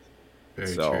Chiefs. Very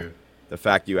So, true. The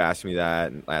fact you asked me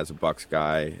that as a Bucks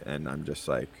guy, and I'm just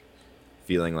like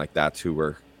feeling like that's who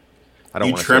we're. I don't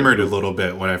You want tremored a little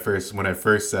bit when I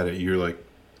first said it. You were like,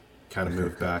 kind of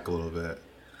moved back a little bit.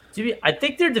 I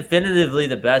think they're definitively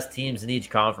the best teams in each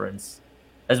conference.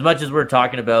 As much as we're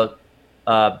talking about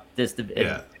this,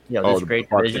 Yeah. this the great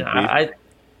Bucks division, and I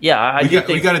We do got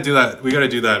think to do that. We got to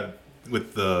do that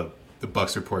with the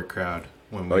Bucks Report crowd.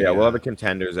 when Oh we, yeah, we'll have a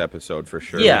contenders episode for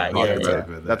sure. Yeah, We can talk yeah, about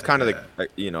yeah. it. That's kind of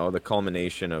Yeah. the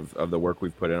culmination of the work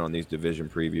we've put in on these division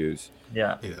previews.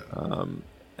 Yeah. Yeah.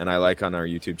 And I like on our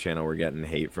YouTube channel we're getting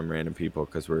hate from random people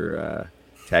because we're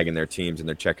tagging their teams and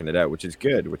they're checking it out, which is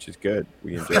good.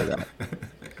 We enjoy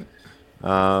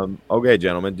that. Okay,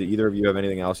 gentlemen, do either of you have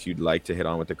anything else you'd like to hit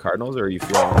on with the Cardinals, or are you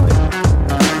feeling like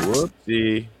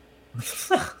whoopsie?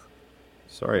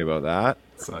 Sorry about that.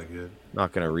 It's not good.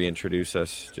 Not going to reintroduce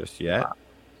us just yet.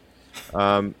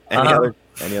 Any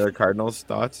other Cardinals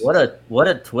thoughts? What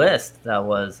a twist that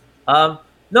was.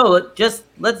 No,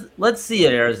 let's see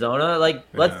it, Arizona. Like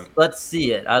let's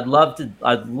see it. I'd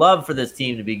love for this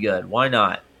team to be good. Why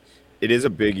not? It is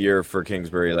a big year for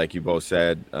Kingsbury, like you both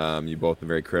said. You both been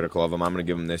very critical of him. I'm going to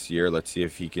give him this year. Let's see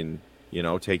if he can,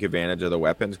 take advantage of the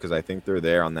weapons, because I think they're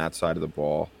there on that side of the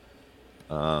ball.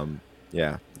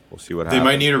 Yeah, we'll see what happens. They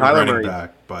might need a running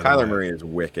back. Kyler Murray is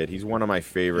wicked. He's one of my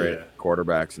favorite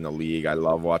quarterbacks in the league. I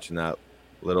love watching that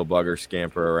little bugger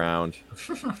scamper around.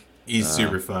 He's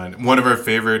super fun. One of our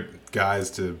favorite guys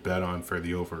to bet on for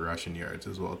the over rushing yards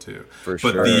as well too. For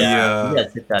but sure.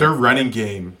 their running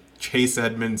game, Chase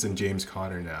Edmonds and James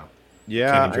Conner now.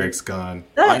 Yeah, Kenny Drake's gone.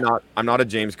 I'm not a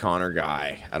James Conner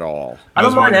guy at all. I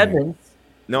don't mind Edmonds.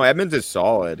 No, Edmonds is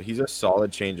solid. He's a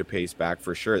solid change of pace back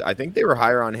for sure. I think they were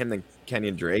higher on him than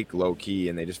Kenyon Drake, low key,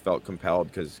 and they just felt compelled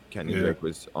because Kenyon Drake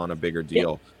was on a bigger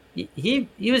deal. He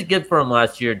was good for him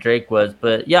last year. Drake was,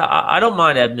 but yeah, I don't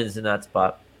mind Edmonds in that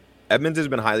spot. Edmonds has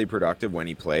been highly productive when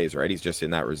he plays. Right, he's just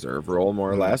in that reserve role more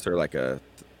or less, or like a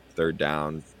third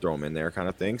down, throw him in there kind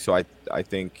of thing. So I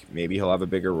think maybe he'll have a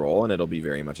bigger role, and it'll be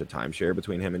very much a timeshare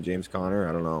between him and James Conner.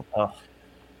 I don't know. Oh.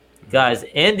 Guys,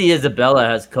 Andy Isabella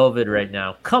has COVID right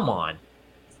now. Come on.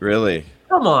 Really?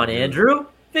 Come on, Andrew.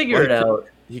 Figure it out.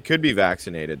 He could be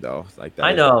vaccinated though. Like that.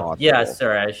 I know. Yeah,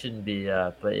 sorry, I shouldn't be.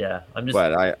 But yeah, I'm just.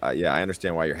 But I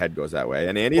understand why your head goes that way.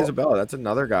 And Andy Isabella, that's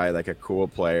another guy, like a cool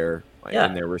player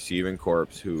in their receiving corps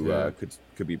who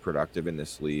could be productive in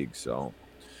this league. So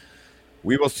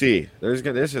we will see.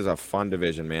 This is a fun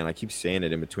division, man. I keep saying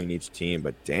it in between each team,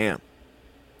 but damn.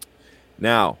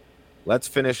 Now, let's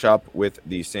finish up with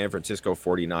the San Francisco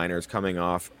 49ers coming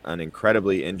off an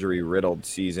incredibly injury-riddled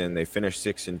season. They finished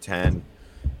 6-10.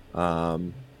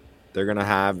 They're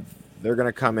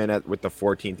gonna come in with the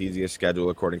 14th easiest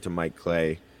schedule according to Mike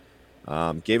Clay.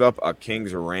 Gave up a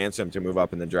king's ransom to move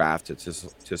up in the draft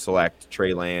to select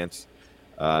Trey Lance,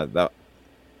 the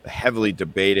heavily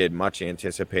debated, much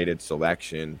anticipated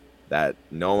selection that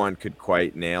no one could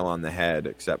quite nail on the head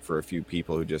except for a few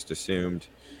people who just assumed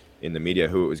in the media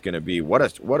who it was going to be. What a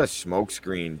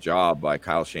smokescreen job by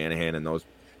Kyle Shanahan and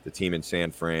the team in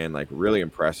San Fran. Like, really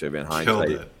impressive in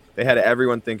hindsight. They had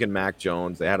everyone thinking Mac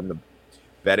Jones. They had him the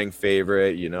betting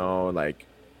favorite. Like,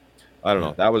 I don't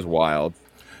know. That was wild.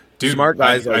 Dude, smart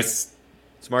guys.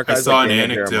 Smart guys. I saw like an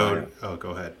Daniel anecdote. Jeremiah. Oh,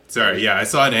 go ahead. Sorry. Yeah, I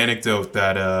saw an anecdote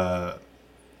that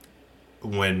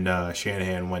when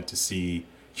Shanahan went to see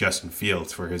Justin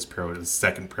Fields for his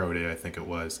second pro day, I think it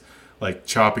was, like,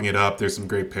 chopping it up. There's some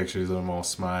great pictures of them all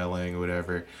smiling or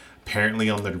whatever. Apparently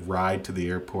on the ride to the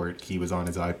airport, he was on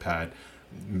his iPad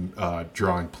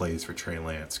drawing plays for Trey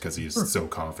Lance because he's so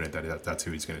confident that that's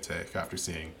who he's going to take after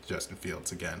seeing Justin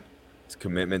Fields again. It's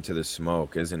commitment to the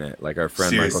smoke, isn't it? Like our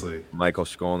friend Michael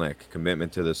Skolnick,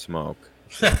 commitment to the smoke.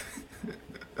 But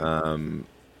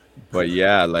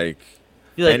yeah,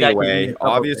 anyway,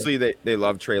 obviously they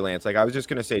love Trey Lance. Like, I was just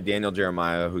going to say Daniel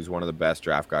Jeremiah, who's one of the best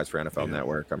draft guys for NFL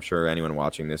Network. I'm sure anyone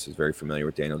watching this is very familiar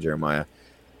with Daniel Jeremiah.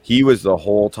 He was the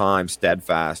whole time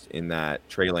steadfast in that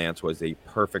Trey Lance was a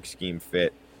perfect scheme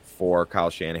fit for Kyle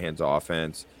Shanahan's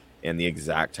offense and the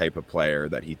exact type of player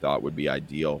that he thought would be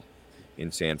ideal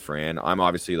in San Fran. I'm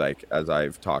obviously, like, as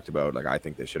I've talked about, like, I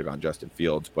think they should have gone Justin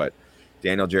Fields, but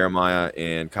Daniel Jeremiah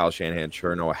and Kyle Shanahan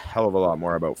sure know a hell of a lot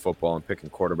more about football and picking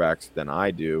quarterbacks than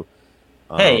I do.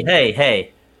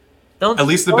 Hey. Don't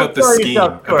about the scheme.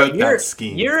 About that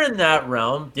scheme. You're in that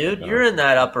realm, dude. No. You're in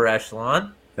that upper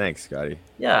echelon. Thanks, Scotty.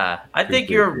 Yeah, I think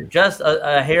you're just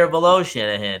a hair below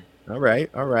Shanahan. All right.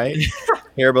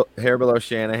 hair below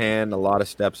Shanahan, a lot of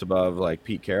steps above, like,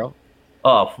 Pete Carroll.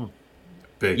 Oh,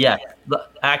 big. Yeah,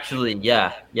 actually,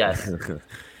 yeah, yes.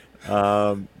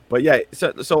 But yeah,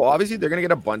 so obviously they're gonna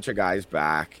get a bunch of guys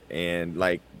back, and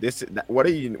like what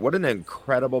an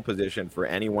incredible position for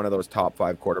any one of those top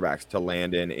 5 quarterbacks to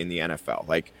land in the NFL.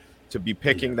 Like, to be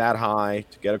picking that high,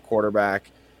 to get a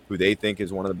quarterback who they think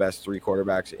is one of the best 3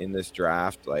 quarterbacks in this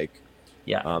draft, like,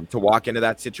 to walk into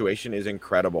that situation is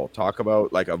incredible. Talk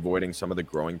about, like, avoiding some of the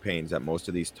growing pains that most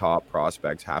of these top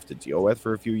prospects have to deal with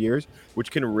for a few years,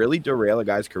 which can really derail a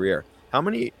guy's career. How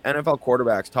many NFL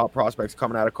quarterbacks, top prospects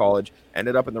coming out of college,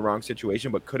 ended up in the wrong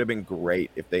situation, but could have been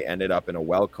great if they ended up in a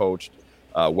well-coached,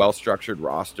 well-structured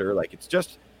roster? Like, it's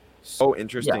just so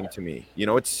interesting to me. You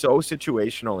know, it's so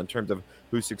situational in terms of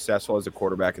who's successful as a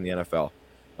quarterback in the NFL.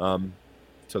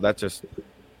 So that's just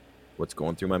what's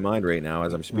going through my mind right now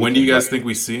as I'm speaking. When do you guys think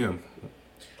we see him?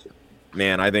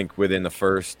 Man, I think within the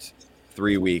first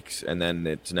 3 weeks, and then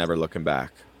it's never looking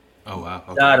back. Oh, wow.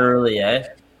 Okay. Not early, eh?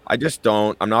 I just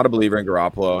don't. I'm not a believer in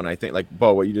Garoppolo, and I think, like,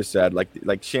 Bo, what you just said, like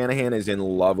Shanahan is in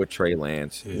love with Trey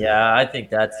Lance. Yeah, I think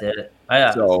that's it.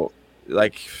 So,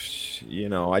 like, you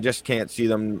know, I just can't see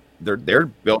them. They're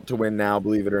built to win now,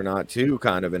 believe it or not, too,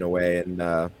 kind of in a way. And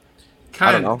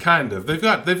kind of. They've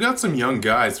got some young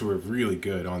guys who are really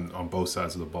good on both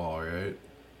sides of the ball, right?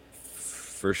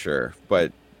 For sure,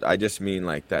 but I just mean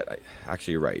like that.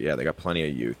 Actually, you're right. Yeah, they got plenty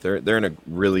of youth. They're in a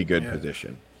really good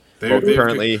position. Both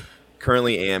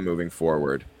currently and moving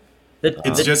forward.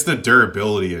 It's just the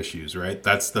durability issues, right?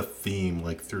 That's the theme,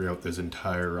 like, throughout this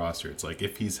entire roster. It's like,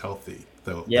 if he's healthy,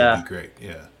 they'll be great.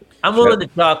 Yeah. I'm willing to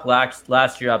chalk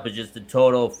last year up as just a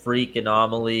total freak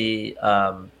anomaly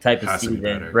type of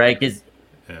season, right?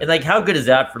 And, like, how good is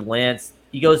that for Lance?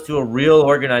 He goes to a real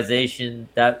organization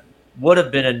that would have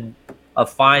been a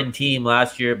fine team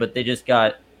last year, but they just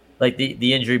got, like,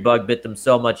 the injury bug bit them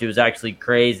so much it was actually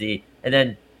crazy. And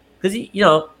then, because, you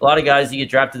know, a lot of guys, you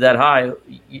get drafted that high,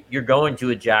 you're going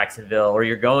to a Jacksonville or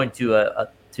you're going to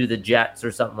to the Jets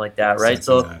or something like that, right?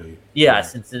 Cincinnati. So,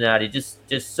 Cincinnati,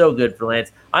 just so good for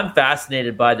Lance. I'm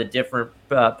fascinated by the different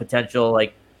potential,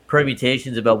 like,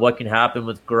 permutations about what can happen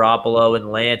with Garoppolo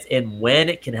and Lance and when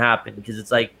it can happen, because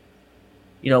it's like,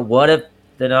 you know, what if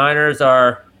the Niners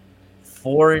are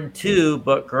 4-2,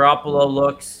 but Garoppolo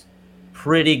looks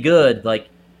pretty good? Like,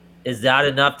 is that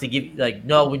enough to give, like,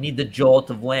 no, we need the jolt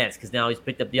of Lance because now he's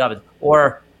picked up the offense,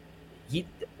 or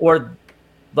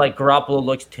like Garoppolo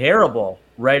looks terrible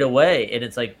right away, and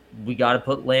it's like, we got to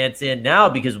put Lance in now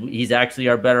because he's actually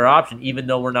our better option, even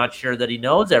though we're not sure that he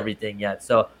knows everything yet.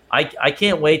 So I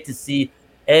can't wait to see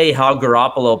A, how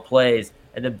Garoppolo plays,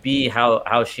 and then B,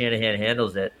 how Shanahan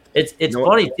handles it. It's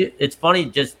funny. It's funny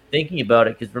just thinking about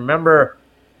it, because remember,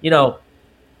 you know,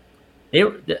 they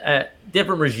were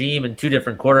different regime and two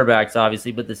different quarterbacks,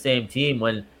 obviously, but the same team.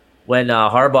 When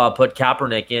Harbaugh put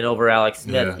Kaepernick in over Alex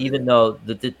Smith, even though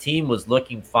the team was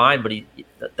looking fine, but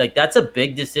that's a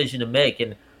big decision to make,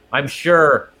 and I'm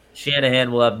sure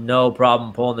Shanahan will have no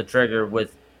problem pulling the trigger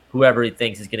with whoever he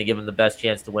thinks is going to give him the best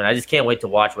chance to win. I just can't wait to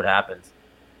watch what happens.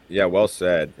 Yeah, well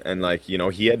said. And, like, you know,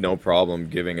 he had no problem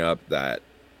giving up that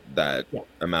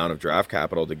amount of draft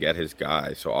capital to get his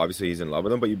guy. So obviously he's in love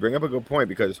with him. But you bring up a good point,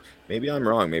 because maybe I'm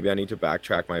wrong. Maybe I need to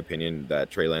backtrack my opinion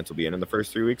that Trey Lance will be in the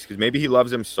first 3 weeks, because maybe he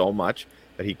loves him so much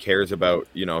that he cares about,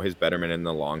 you know, his betterment in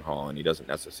the long haul, and he doesn't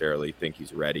necessarily think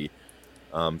he's ready.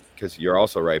 Because you're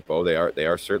also right, Bo. They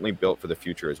are certainly built for the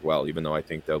future as well, even though I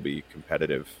think they'll be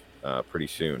competitive pretty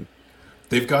soon.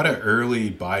 They've got an early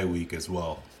bye week as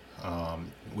well.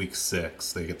 Week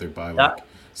 6, they get their bye week.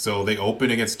 So they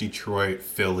open against Detroit,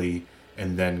 Philly,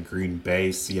 and then Green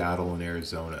Bay, Seattle, and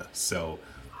Arizona. So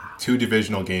 2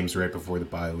 divisional games right before the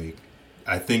bye week.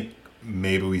 I think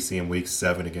maybe we see him week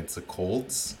 7 against the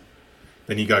Colts.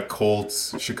 Then you got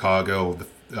Colts, Chicago,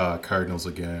 the Cardinals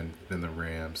again, then the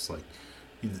Rams. Like,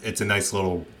 it's a nice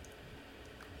little,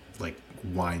 like,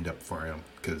 wind up for him,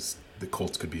 because the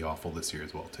Colts could be awful this year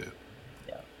as well too.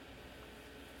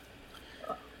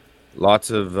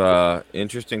 Lots of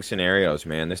interesting scenarios,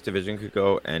 man. This division could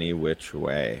go any which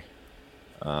way.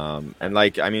 And,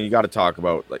 like, I mean, you got to talk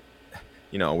about, like,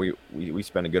 you know, we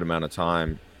spent a good amount of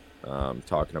time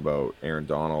talking about Aaron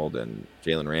Donald and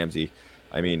Jalen Ramsey.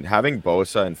 I mean, having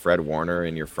Bosa and Fred Warner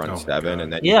in your front seven,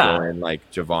 and then you throw in, like,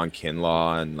 Javon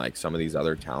Kinlaw and, like, some of these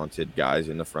other talented guys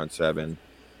in the front seven.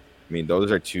 I mean, those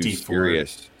are two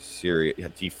serious.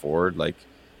 D Ford, like,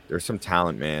 there's some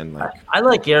talent, man. Like, I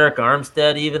like Eric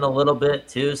Armstead even a little bit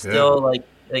too. Still,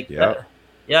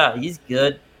 he's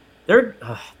good. They're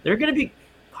gonna be.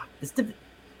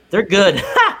 They're good.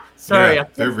 Sorry,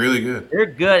 they're really good. They're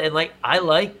good, and, like, I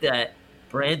like that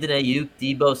Brandon Ayuk,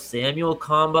 Deebo Samuel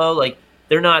combo. Like,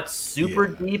 they're not super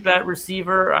deep at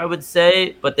receiver, I would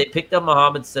say, but they picked up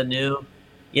Mohamed Sanu.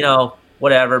 You know,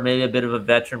 whatever, maybe a bit of a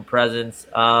veteran presence.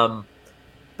 But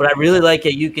I really like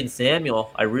Ayuk and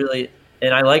Samuel.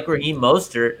 And I like Raheem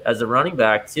Mostert as a running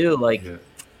back too. Like,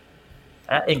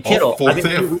 and Kittle. I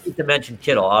mean, we need to mention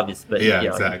Kittle, obviously. But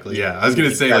exactly. I was gonna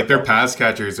say, like, their pass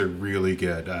catchers are really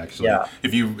good, actually. Yeah.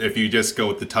 If you just go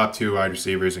with the top 2 wide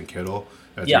receivers and Kittle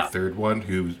as your third one,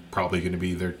 who's probably going to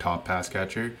be their top pass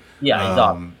catcher.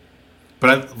 Yeah, But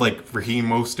I like Raheem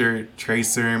Mostert, Trey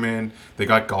Sermon. They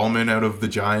got Gallman out of the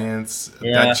Giants.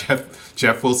 Yeah. That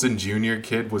Jeff Wilson Jr.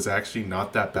 kid was actually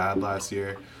not that bad last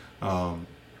year.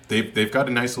 They've got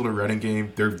a nice little running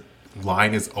game. Their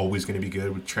line is always going to be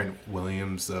good with Trent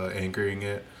Williams anchoring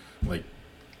it. Like,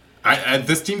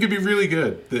 this team could be really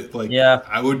good. Yeah.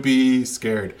 I would be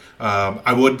scared.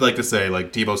 I would like to say,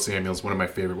 like, Deebo Samuel's one of my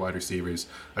favorite wide receivers.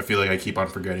 I feel like I keep on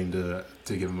forgetting to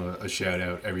give him a shout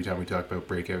out every time we talk about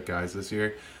breakout guys this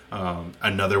year.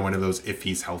 Another one of those if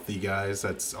he's healthy guys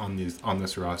that's on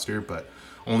this roster, but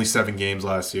only 7 games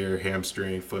last year,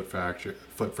 hamstring, foot fracture.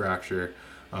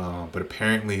 But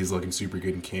apparently he's looking super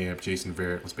good in camp. Jason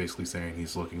Verrett was basically saying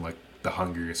he's looking like the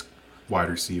hungriest wide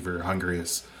receiver,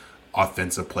 hungriest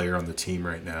offensive player on the team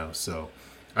right now. So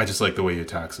I just like the way he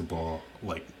attacks the ball.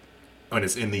 Like, when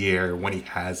it's in the air, when he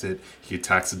has it, he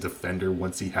attacks the defender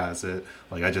once he has it.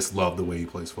 Like, I just love the way he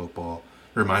plays football.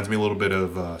 Reminds me a little bit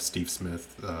of Steve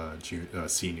Smith,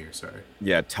 Senior. Sorry.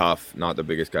 Yeah, tough. Not the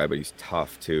biggest guy, but he's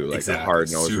tough too. Like Exactly. a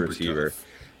hard-nosed Super receiver.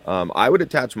 tough. I would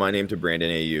attach my name to Brandon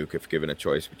Ayuk if given a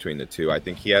choice between the two. I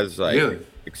think he has like Really?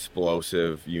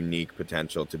 explosive, unique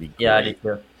potential to be great. Yeah, I do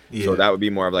too. Yeah. So that would be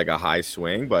more of like a high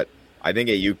swing, but I think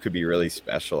Ayuk could be really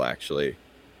special actually.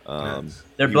 Nice.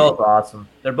 They're both awesome.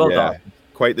 They're both Yeah. awesome.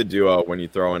 Quite the duo when you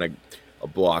throw in a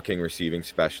blocking receiving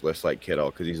specialist like Kittle,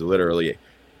 because he's literally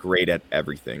great at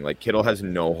everything. Like, Kittle has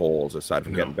no holes aside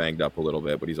from No. getting banged up a little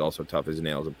bit, but he's also tough as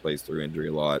nails and plays through injury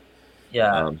a lot.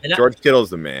 Yeah. And George Kittle's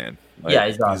the man. Like, yeah,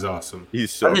 he's awesome. He's awesome.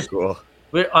 he's so I'm just- cool.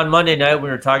 On Monday night, we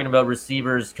were talking about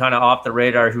receivers kind of off the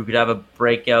radar who could have a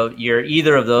breakout year.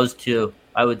 Either of those two,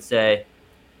 I would say,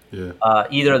 Yeah.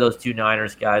 either of those two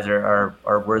Niners guys are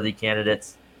worthy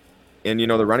candidates. And, you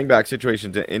know, the running back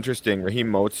situation's interesting. Raheem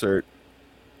Mostert,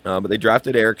 but they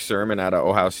drafted Eric Sermon out of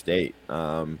Ohio State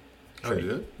Oh, you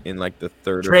did? in like the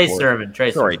third Trey or fourth. Sermon.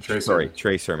 Trey Sorry, Sermon. Trey sorry, Sermon.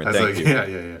 Trey Sermon. I was Thank like,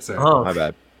 you. yeah. Sorry. Oh, My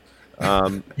bad.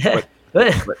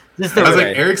 just I was the,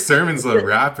 like, Eric Sermon's a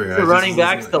rapper. the running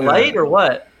backs to light or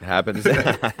what? Happens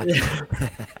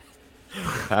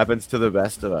happens to the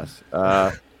best of us.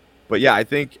 But yeah, I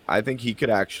think he could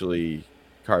actually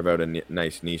carve out a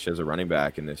nice niche as a running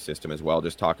back in this system as well.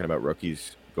 Just talking about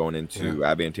rookies going into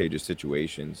advantageous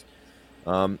situations.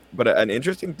 But an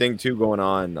interesting thing too going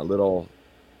on, a little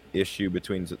issue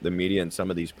between the media and some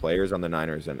of these players on the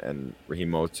Niners, and Raheem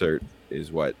Mostert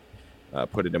is what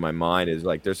put it in my mind, is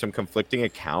like there's some conflicting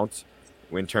accounts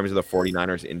in terms of the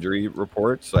 49ers injury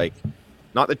reports, like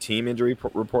not the team injury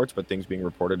reports, but things being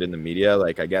reported in the media.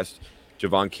 Like, I guess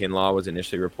Javon Kinlaw was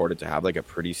initially reported to have like a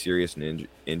pretty serious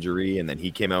injury, and then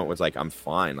he came out and was like, I'm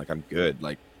fine, like I'm good,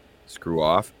 like screw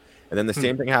off. And then the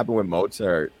same thing happened with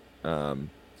Mostert.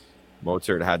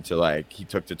 Mostert had to he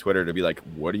took to Twitter to be like,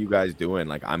 what are you guys doing?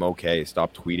 Like, I'm okay.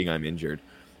 Stop tweeting I'm injured.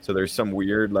 So there's some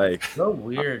weird, So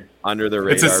weird. under the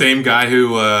radar. It's the same guy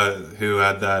who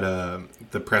had that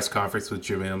the press conference with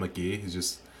JaVale McGee. He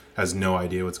just has no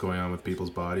idea what's going on with people's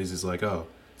bodies. He's like, oh,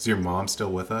 is your mom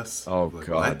still with us? Oh Like,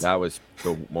 God, what? that was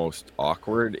the most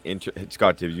awkward.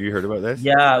 Scott, have you heard about this?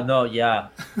 Yeah, no, yeah.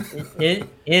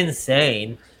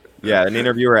 Insane. Yeah, an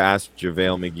interviewer asked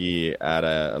JaVale McGee at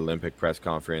an Olympic press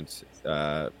conference.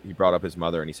 He brought up his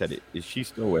mother, and he said, "Is she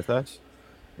still with us?"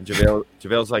 And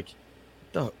JaVale's like,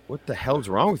 "What the hell's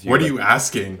wrong with you? What are Like- you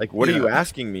asking? Like, what are Yeah. you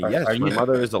asking me? Are Yes, my you-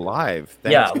 mother is alive.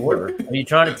 Yeah. Thanks What, for- are you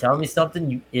trying to tell me something,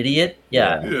 you idiot?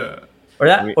 Yeah. Yeah. Or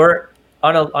that, We- or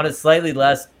on a slightly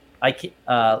less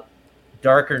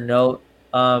darker note,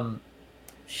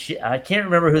 I can't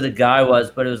remember who the guy was,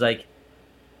 but it was like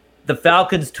the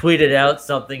Falcons tweeted out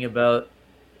something about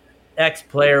X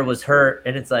player was hurt,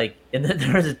 and it's like, and then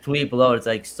there was a tweet below. It's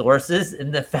like sources,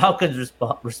 and the Falcons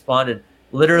responded,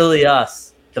 literally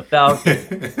us, the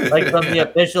Falcons, like from the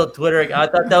official Twitter. I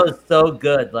thought that was so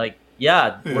good. Like,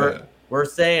 yeah, we're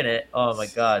saying it. Oh my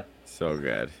God. So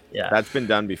good. Yeah. That's been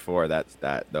done before. That's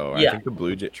that though. Yeah. I think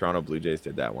the Toronto Blue Jays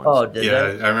did that once. Oh, did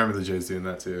Yeah, they? I remember the Jays doing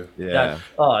that too. yeah.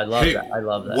 I love Hey, that. I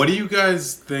love that. What do you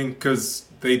guys think? Because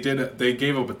they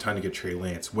gave up a ton to get Trey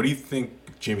Lance. What do you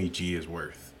think Jimmy G is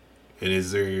worth? And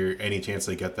is there any chance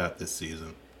they get that this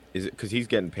season? Is it because he's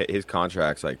getting paid? His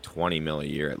contract's like $20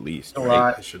 million a year at least. A right?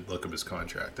 lot. I should look up his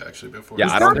contract actually before. Yeah,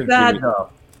 He's I don't not think bad Jimmy- though.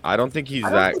 I don't think he's I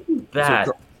that. don't think he's bad.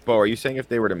 So, Bo, are you saying if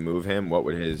they were to move him, what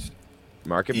would his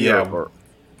market be? Yeah. Or,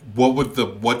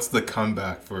 What's the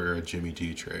comeback for a Jimmy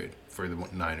G trade for the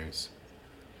Niners?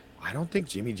 I don't think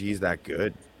Jimmy G's that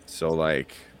good. So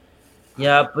like,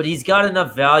 Yeah, but he's got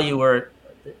enough value where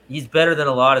he's better than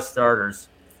a lot of starters.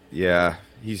 yeah,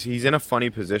 he's in a funny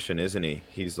position, isn't he?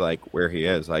 He's like where he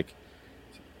is, like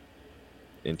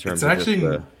in terms It's of actually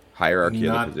just the hierarchy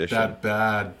of Not the position. that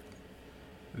bad.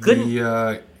 Couldn't-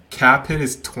 The cap hit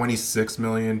is 26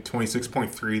 million,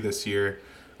 26.3 this year,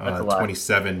 That's a lot.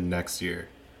 27 next year.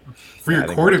 For Yeah, I your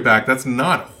think quarterback, that's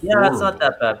not horrible. Yeah, that's not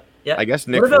that bad. Yeah, I guess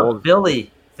Nick What about Foles.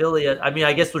 Philly? Philly. I mean,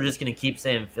 I guess we're just gonna keep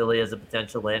saying Philly as a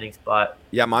potential landing spot.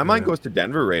 Yeah, my mind Yeah. goes to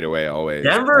Denver right away always.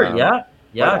 Denver. Um,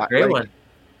 Yeah, I- great like- one.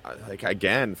 Like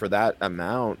again, for that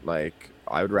amount, like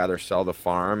I would rather sell the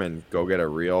farm and go get a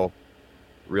real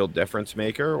difference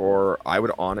maker, or I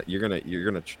would you're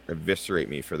gonna eviscerate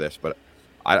me for this, but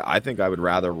I think I would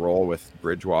rather roll with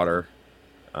Bridgewater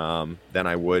than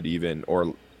I would even,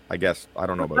 or I guess I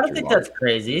don't know about I you, think Bob, that's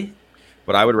crazy.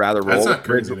 but I would rather That's roll not with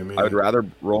crazy to me. I would rather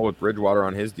roll with Bridgewater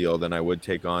on his deal than I would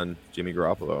take on Jimmy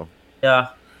Garoppolo. Yeah.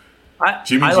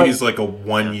 Jimmy I G like- is like a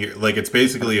 1 year, like it's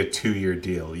basically a 2-year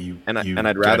deal. And I'd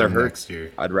get rather him Hurts. next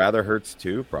year. I'd rather Hurts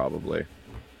too, probably.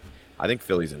 I think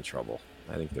Philly's in trouble.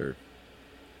 I think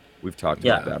we've talked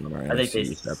Yeah, about that on our I think NFC they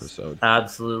East episode.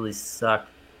 absolutely suck.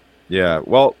 Yeah,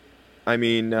 well, I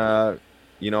mean,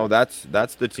 that's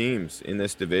the teams in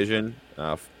this division.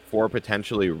 4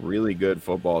 potentially really good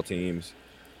football teams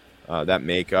that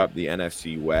make up the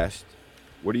NFC West.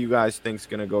 What do you guys think's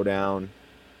going to go down?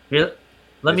 Here,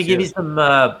 let me This give year.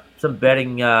 you some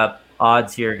betting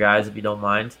odds here, guys, if you don't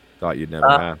mind. Thought you'd never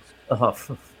Uh, ask.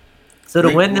 Oh. So to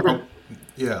win the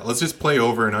Yeah, let's just play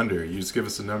over and under. You just give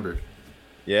us a number.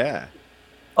 Yeah,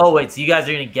 Oh wait, so you guys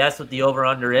are gonna guess what the over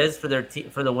under is for their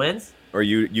for the wins? or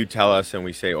you tell us and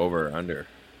we say over or under.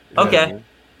 Okay.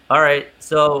 All right.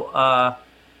 So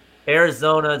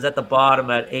Arizona is at the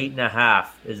bottom at 8.5.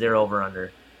 Is their over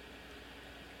under?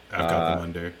 I've got them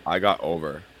under. I got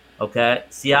over. Okay.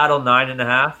 Seattle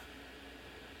 9.5.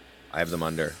 I have them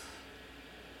under.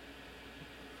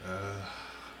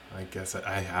 I guess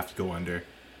I have to go under.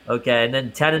 Okay, and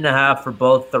then 10.5 for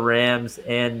both the Rams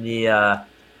and the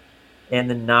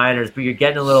Niners. But you're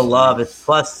getting a little love. It's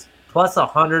plus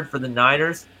 100 for the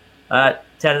Niners,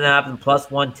 10.5, and plus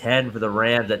 110 for the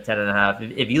Rams at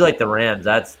 10.5. If you like the Rams,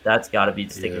 that's got to be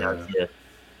sticking out to you.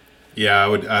 Yeah, I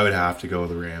would have to go with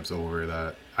the Rams over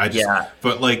that. Yeah.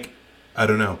 But like, I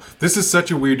don't know. This is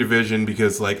such a weird division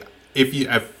because like,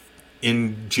 if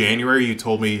in January you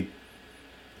told me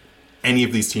any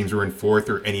of these teams were in 4th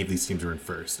or any of these teams were in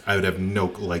 1st, I would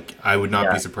have I would not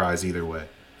Yeah. be surprised either way.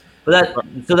 But that's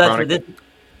for Chronic- this.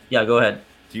 Yeah, go ahead.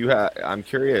 Do you have? I'm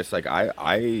curious. Like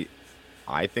I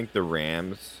think the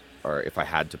Rams are, if I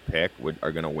had to pick,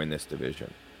 are going to win this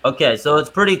division. Okay, so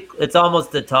it's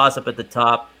almost a toss up at the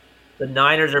top. The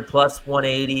Niners are plus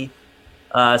 180.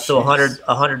 So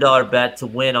 $100 bet to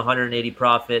win 180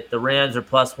 profit. The Rams are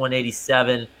plus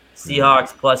 187. Seahawks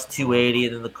plus 280,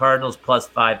 and then the Cardinals plus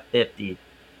 550.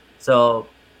 So,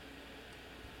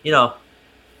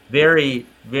 very,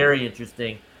 very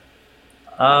interesting.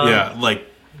 Yeah, like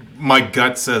my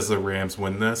gut says the Rams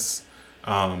win this.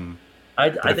 But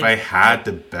if I had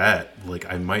to bet,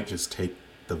 like I might just take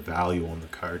the value on the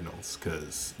Cardinals because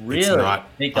it's Really? not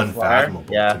Take the flyer?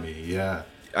 unfathomable Yeah. to me. Yeah.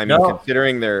 I mean, No.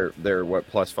 considering they're what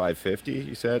plus 550,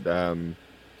 you said.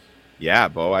 Yeah,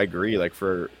 Bo, I agree. Like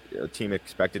for a team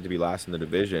expected to be last in the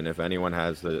division, if anyone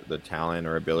has the talent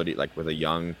or ability, like with a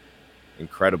young,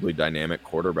 incredibly dynamic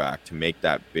quarterback, to make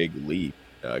that big leap,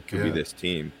 it could be Yeah. this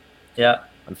team. Yeah.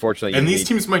 Unfortunately, And you these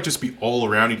need- teams might just be all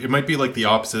around. It might be like the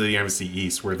opposite of the NFC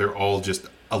East, where they're all just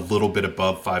a little bit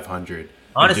above 500.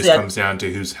 Honestly, it just I- comes down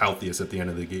to who's healthiest at the end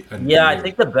of the game. Yeah, I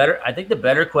think the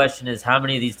better question is how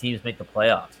many of these teams make the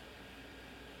playoffs.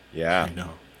 yeah, I know.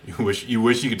 You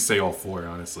wish you could say all 4.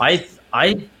 Honestly,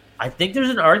 I think there's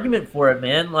an argument for it,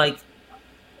 man. Like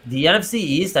the NFC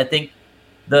East, I think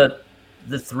the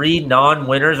 3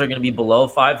 non-winners are going to be below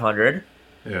 500.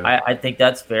 yeah. I think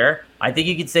that's fair. I think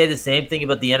you could say the same thing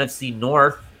about the NFC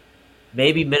North.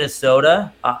 Maybe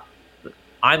Minnesota.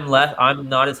 I'm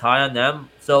not as high on them.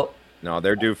 So no,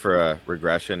 they're due for a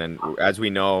regression, and as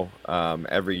we know,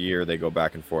 every year they go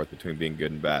back and forth between being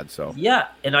good and bad. So yeah,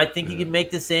 and I think you can make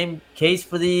the same case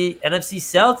for the NFC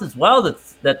South as well.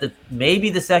 That maybe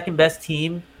the second best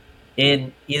team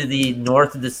in either the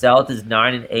North or the South is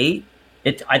 9-8.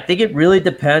 I think it really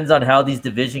depends on how these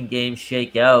division games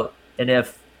shake out, and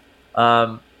if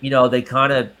they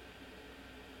kind of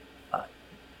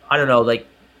I don't know, like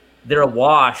they're a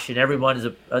wash and everyone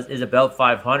is about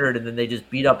 500, and then they just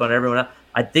beat up on everyone else.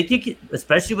 I think you can,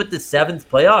 especially with the 7th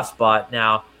playoff spot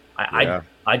now.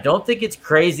 I don't think it's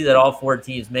crazy that all 4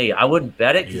 teams make it. I wouldn't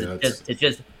bet it because it's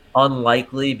just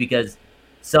unlikely because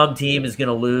some team is going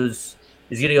to lose,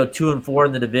 is going to go 2-4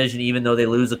 in the division, even though they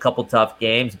lose a couple tough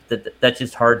games. That's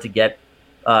just hard to get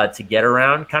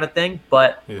around, kind of thing.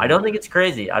 But Yeah. I don't think it's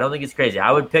crazy.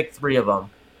 I would pick 3 of them.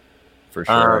 for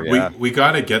sure, yeah. we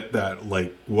got to get that.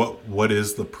 Like, what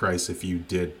is the price if you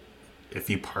did if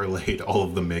you parlayed all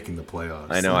of them making the playoffs.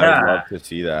 I know. Yeah. I'd love to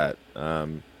see that.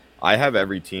 I have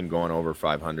every team going over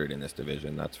 500 in this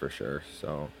division. That's for sure.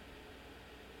 So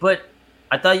But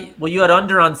I thought, you had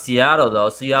under on Seattle though,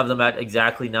 so you have them at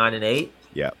exactly 9-8.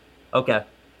 yeah, Okay,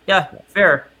 yeah,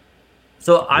 fair.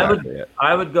 So exactly it.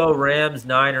 I would go Rams,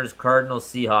 Niners, Cardinals,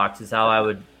 Seahawks is how I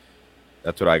would.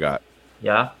 That's what I got.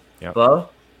 Yeah. Yep. Bo?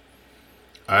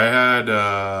 I had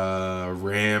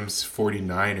Rams,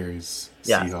 49ers,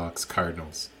 Yeah. Seahawks,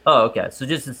 Cardinals. Oh, okay. So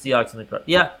just the Seahawks and the Cardinals.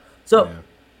 Yeah. So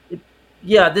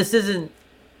Yeah. this isn't.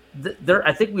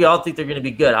 I think we all think they're going to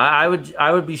be good. I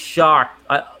would be shocked,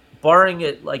 barring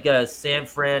it like a San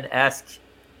Fran-esque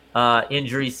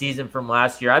injury season from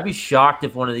last year. I'd be shocked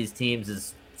if one of these teams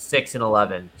is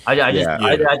 6-11.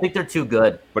 I think they're too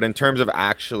good. But in terms of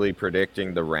actually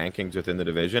predicting the rankings within the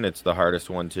division, it's the hardest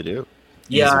one to do.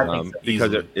 Yeah, I think so. Because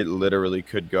Easily. it literally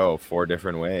could go 4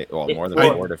 different ways. Well, more than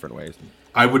Well, 4 different ways.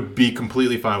 I would be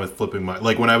completely fine with flipping my,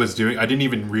 like when I was doing, I didn't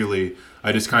even really,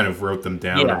 I just kind of wrote them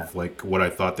down Yeah. of like what I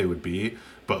thought they would be.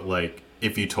 But like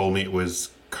if you told me it was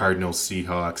Cardinals,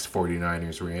 Seahawks,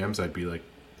 49ers, Rams, I'd be like,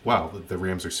 wow, the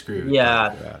Rams are screwed.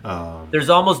 Yeah. There's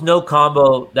almost no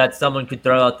combo that someone could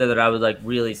throw out there that I would like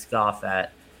really scoff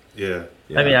at. Yeah.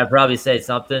 I mean, I'd probably say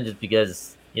something just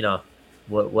because,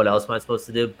 what else am I supposed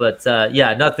to do? But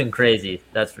yeah, nothing crazy.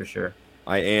 That's for sure.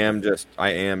 I am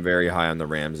very high on the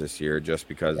Rams this year just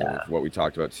because of what we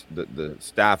talked about. The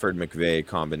Stafford McVay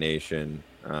combination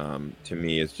to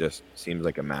me seems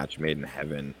like a match made in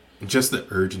heaven. And just the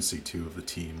urgency too of the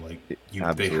team, like they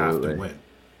have to Absolutely. win.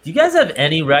 Do you guys have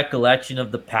any recollection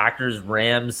of the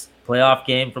Packers-Rams playoff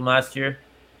game from last year?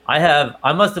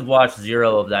 I must have watched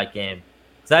 0 of that game.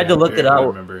 Because I had to look it I up.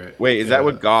 remember it. Wait, is that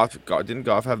what Goff didn't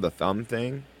Goff have the thumb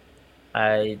thing?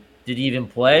 Did he even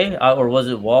play? Or was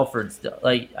it Walford still?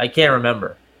 Like, I can't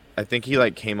remember. I think he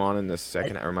came on in the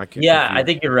second. Or am I confused? Yeah, I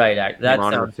think you're right. That came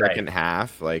on in sounds the right. second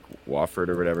half, like Wofford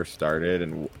or whatever started,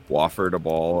 and Wofford a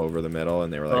ball over the middle,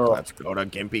 and they were like, Oh. "Let's go to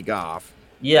Gimpy Goff."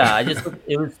 Yeah, it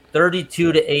was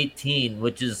 32-18,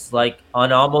 which is like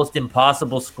an almost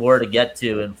impossible score to get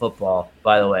to in football,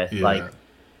 by the way. Yeah. Like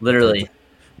literally.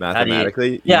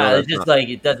 Mathematically, Yeah, it's just like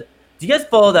it doesn't. Do you guys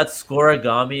follow that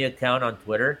Scoregami account on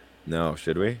Twitter? no.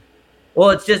 Should we?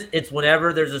 Well, it's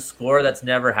whenever there's a score that's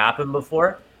never happened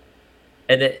before.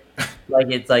 And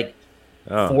it's like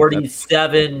Oh,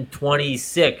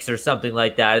 47-26 or something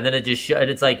like that. And then it just and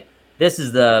it's like this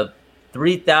is the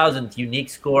 3,000th unique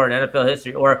score in NFL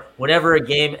history. Or whenever a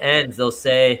game ends, they'll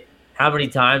say how many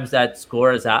times that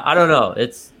score is out. I don't know.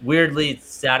 It's weirdly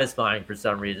satisfying for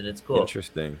some reason. It's cool.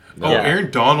 Interesting. Oh, Yeah.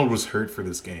 Aaron Donald was hurt for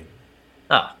this game.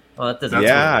 Oh, well, that doesn't. That's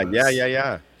Yeah, what it was.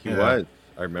 yeah. He Yeah. was.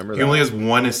 I remember He that. only has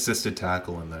one assisted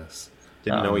tackle in this.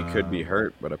 Didn't know he could be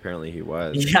hurt, but apparently he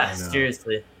was. Yeah, I know.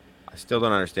 seriously. I still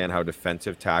don't understand how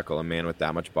defensive tackle, a man with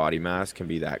that much body mass, can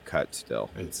be that cut still.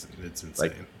 It's insane.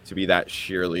 Like to be that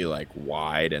sheerly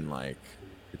wide and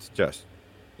it's just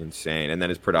insane. And then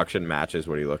his production matches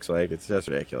what he looks like. It's just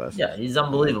ridiculous. Yeah, he's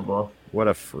unbelievable. What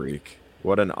a freak.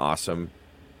 What an awesome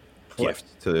gift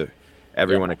to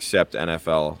everyone except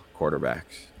NFL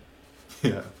quarterbacks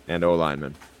yeah. and O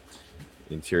linemen.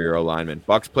 Interior O linemen.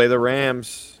 Bucks play the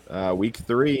Rams week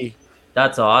 3,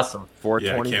 That's awesome. Yeah, I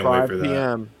can't wait 4:25 for that.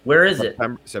 p.m. Where is it?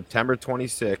 September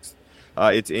 26th.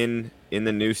 It's in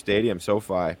the new stadium,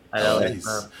 SoFi. I know.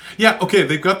 Nice. Yeah, okay,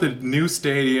 they've got the new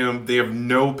stadium. They have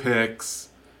no picks.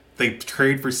 They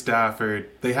trade for Stafford.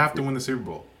 They have to win the Super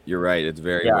Bowl. You're right. It's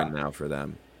very Yeah. win now for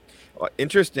them.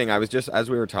 Interesting. I was just, as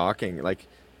we were talking,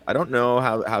 I don't know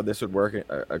how this would work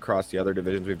across the other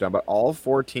divisions we've done, but all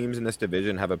 4 teams in this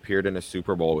division have appeared in a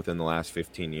Super Bowl within the last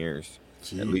 15 years. At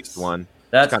Jeez. least one.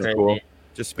 That's Kind of crazy. cool.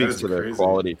 Just speaks is to their crazy.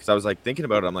 quality. Because I was thinking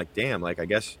about it. I'm like, damn, I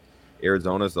guess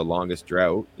Arizona's the longest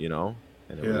drought, and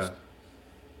it Yeah. was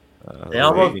They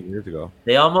almost- 18 years ago.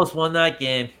 They almost won that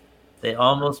game.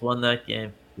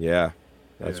 Yeah,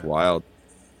 that's Yeah. wild.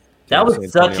 That Take was San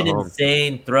such Antonio an home.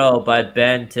 insane throw by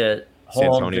Ben to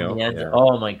Holmes Santonio, in the end. yeah.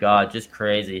 Oh my god, just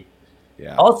crazy.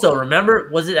 Yeah. Also, remember,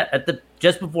 was it at the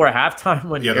just before halftime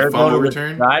when Yeah, the Arizona fumble was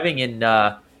return? driving and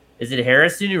is it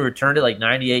Harrison who returned it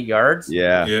 98 yards?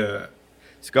 Yeah. Yeah.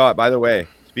 Scott, by the way,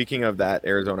 speaking of that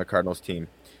Arizona Cardinals team,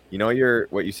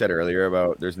 what you said earlier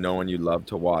about there's no one you'd love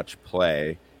to watch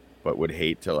play, but would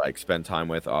hate to spend time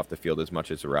with off the field as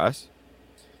much as Russ.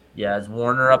 Yeah, is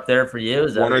Warner up there for you?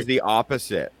 Is that Warner's the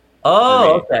opposite.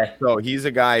 Oh, for me. okay. So he's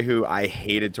a guy who I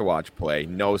hated to watch play.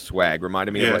 No swag.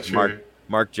 Reminded me Yeah, of sure.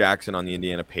 Mark Jackson on the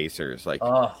Indiana Pacers.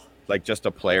 Oh, Just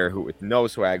a player who with no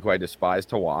swag who I despise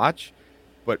to watch.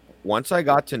 But once I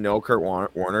got to know Kurt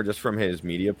Warner just from his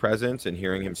media presence and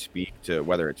hearing him speak to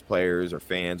whether it's players or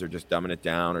fans or just dumbing it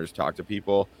down or just talk to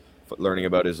people, learning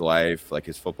about his life, like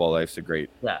his football life's a great,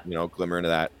 glimmer into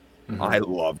that. Mhm. I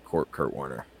love Kurt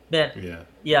Warner. Man,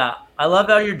 yeah, I love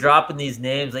how you're dropping these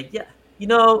names. Like, yeah,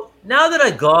 now that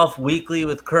I golf weekly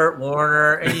with Kurt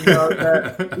Warner, and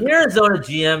the Arizona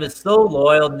GM is so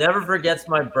loyal, never forgets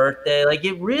my birthday. Like,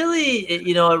 it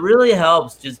really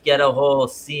helps just get a whole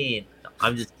scene. No,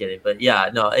 I'm just kidding, but yeah,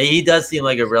 no, he does seem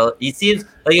like he seems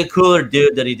like a cooler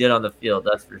dude than he did on the field.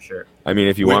 That's for sure. I mean,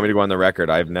 if you want me to go on the record,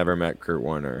 I've never met Kurt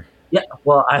Warner. Yeah,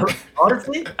 well, I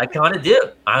honestly kind of do.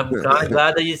 I'm kind of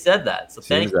glad that you said that. So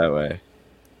Seems that way.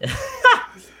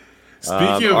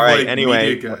 Speaking of all right, like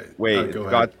anyway, wait, it's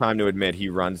got time to admit he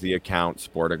runs the account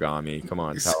Sportagami. Come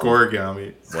on,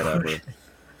 Scoregami. Whatever.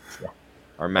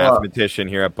 Our mathematician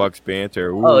here at Bucks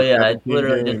Banter. Ooh, it's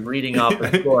literally just reading off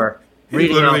the score. He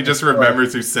literally just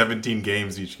remembers through 17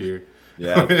 games each year.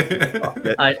 Yeah,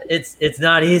 it's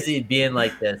not easy being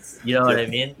like this. You know what I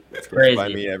mean? It's crazy. By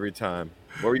me every time.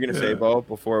 What were you gonna say, Bo?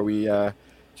 Before we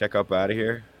check up out of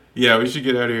here? Yeah, we should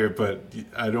get out of here, but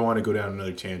I don't want to go down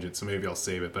another tangent, so maybe I'll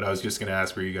save it. But I was just going to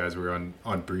ask where you guys were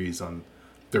on Breeze, on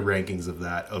the rankings of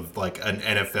that, of like an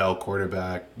NFL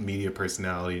quarterback, media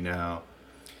personality now,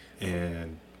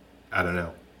 and I don't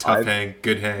know, tough hang,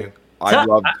 good hang.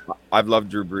 I've loved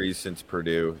Drew Brees since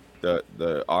Purdue.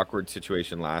 The awkward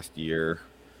situation last year,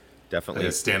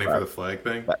 definitely standing for the flag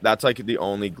thing. That's like the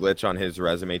only glitch on his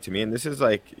resume to me, and this is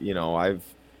like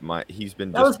he's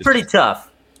been. That was pretty tough.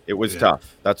 It was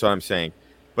tough. That's what I'm saying.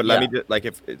 But let me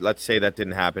let's say that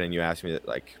didn't happen, and you asked me that,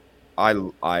 like,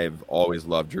 I've always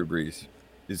loved Drew Brees.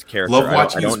 His character. Love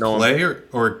watching his play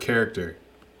or character.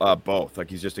 Both. Like,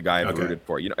 he's just a guy I've rooted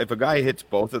for. If a guy hits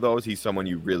both of those, he's someone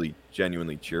you really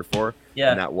genuinely cheer for.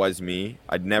 Yeah. And that was me.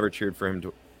 I'd never cheered for him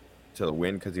to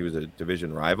win because he was a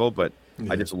division rival, but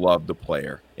I just loved the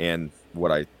player and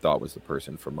what I thought was the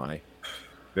person from my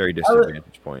very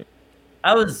disadvantaged point.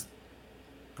 I was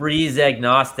Breeze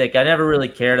agnostic. I never really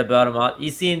cared about him.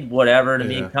 He seemed whatever to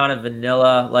me, kind of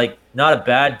vanilla, like not a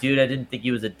bad dude. I didn't think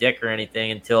he was a dick or anything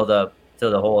until the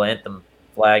whole anthem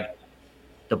flag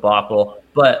debacle.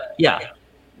 But yeah,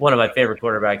 one of my favorite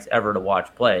quarterbacks ever to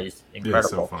watch play. He's incredible.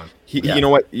 So fun. You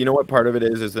know what part of it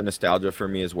is the nostalgia for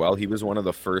me as well. He was one of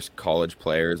the first college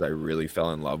players I really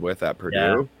fell in love with at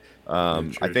Purdue.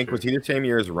 I think was he the same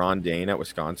year as Ron Dane at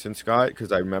Wisconsin, Scott?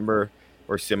 Because I remember,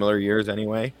 or similar years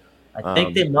anyway. I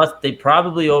think they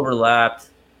probably overlapped.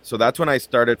 So that's when I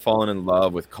started falling in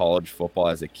love with college football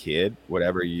as a kid,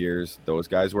 whatever years those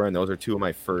guys were. And those are two of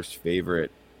my first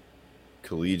favorite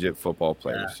collegiate football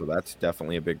players. Yeah. So that's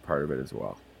definitely a big part of it as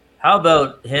well. How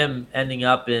about him ending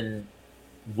up in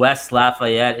West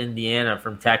Lafayette, Indiana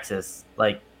from Texas?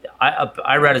 Like,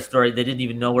 I read a story. They didn't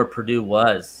even know where Purdue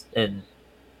was. And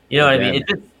you know what I mean?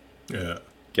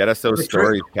 Get us those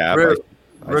stories, Cap.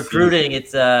 Recruiting,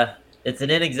 it's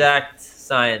an inexact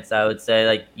science, I would say.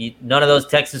 Like, none of those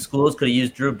Texas schools could have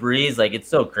used Drew Brees. Like, it's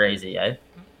so crazy, eh?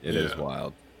 It is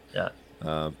wild. Yeah.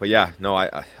 But yeah, no,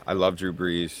 I love Drew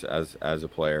Brees as a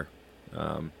player,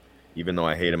 even though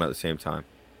I hate him at the same time.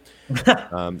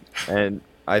 And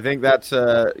I think that's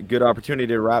a good opportunity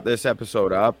to wrap this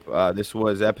episode up. This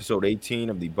was episode 18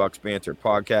 of the Bucks Banter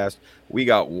podcast. We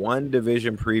got one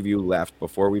division preview left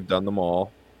before we've done them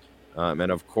all.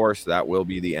 And of course, that will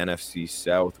be the NFC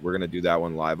South. We're going to do that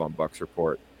one live on Bucks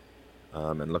Report.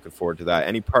 And looking forward to that.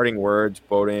 Any parting words,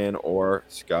 Bodan or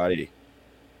Scotty?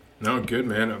 No, good,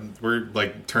 man. We're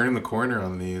like turning the corner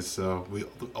on these. So we're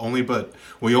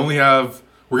going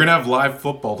to have live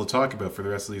football to talk about for the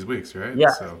rest of these weeks, right? Yeah.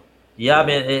 Yeah,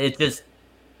 man. It's just,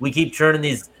 we keep churning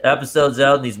these episodes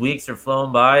out and these weeks are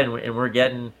flowing by and we're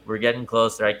getting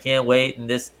closer. I can't wait. And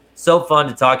this, so fun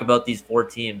to talk about these four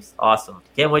teams. Awesome.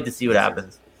 Can't wait to see what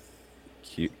happens.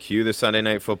 Cue the Sunday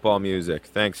Night Football music.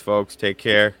 Thanks, folks. Take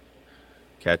care.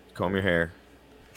 Comb your hair.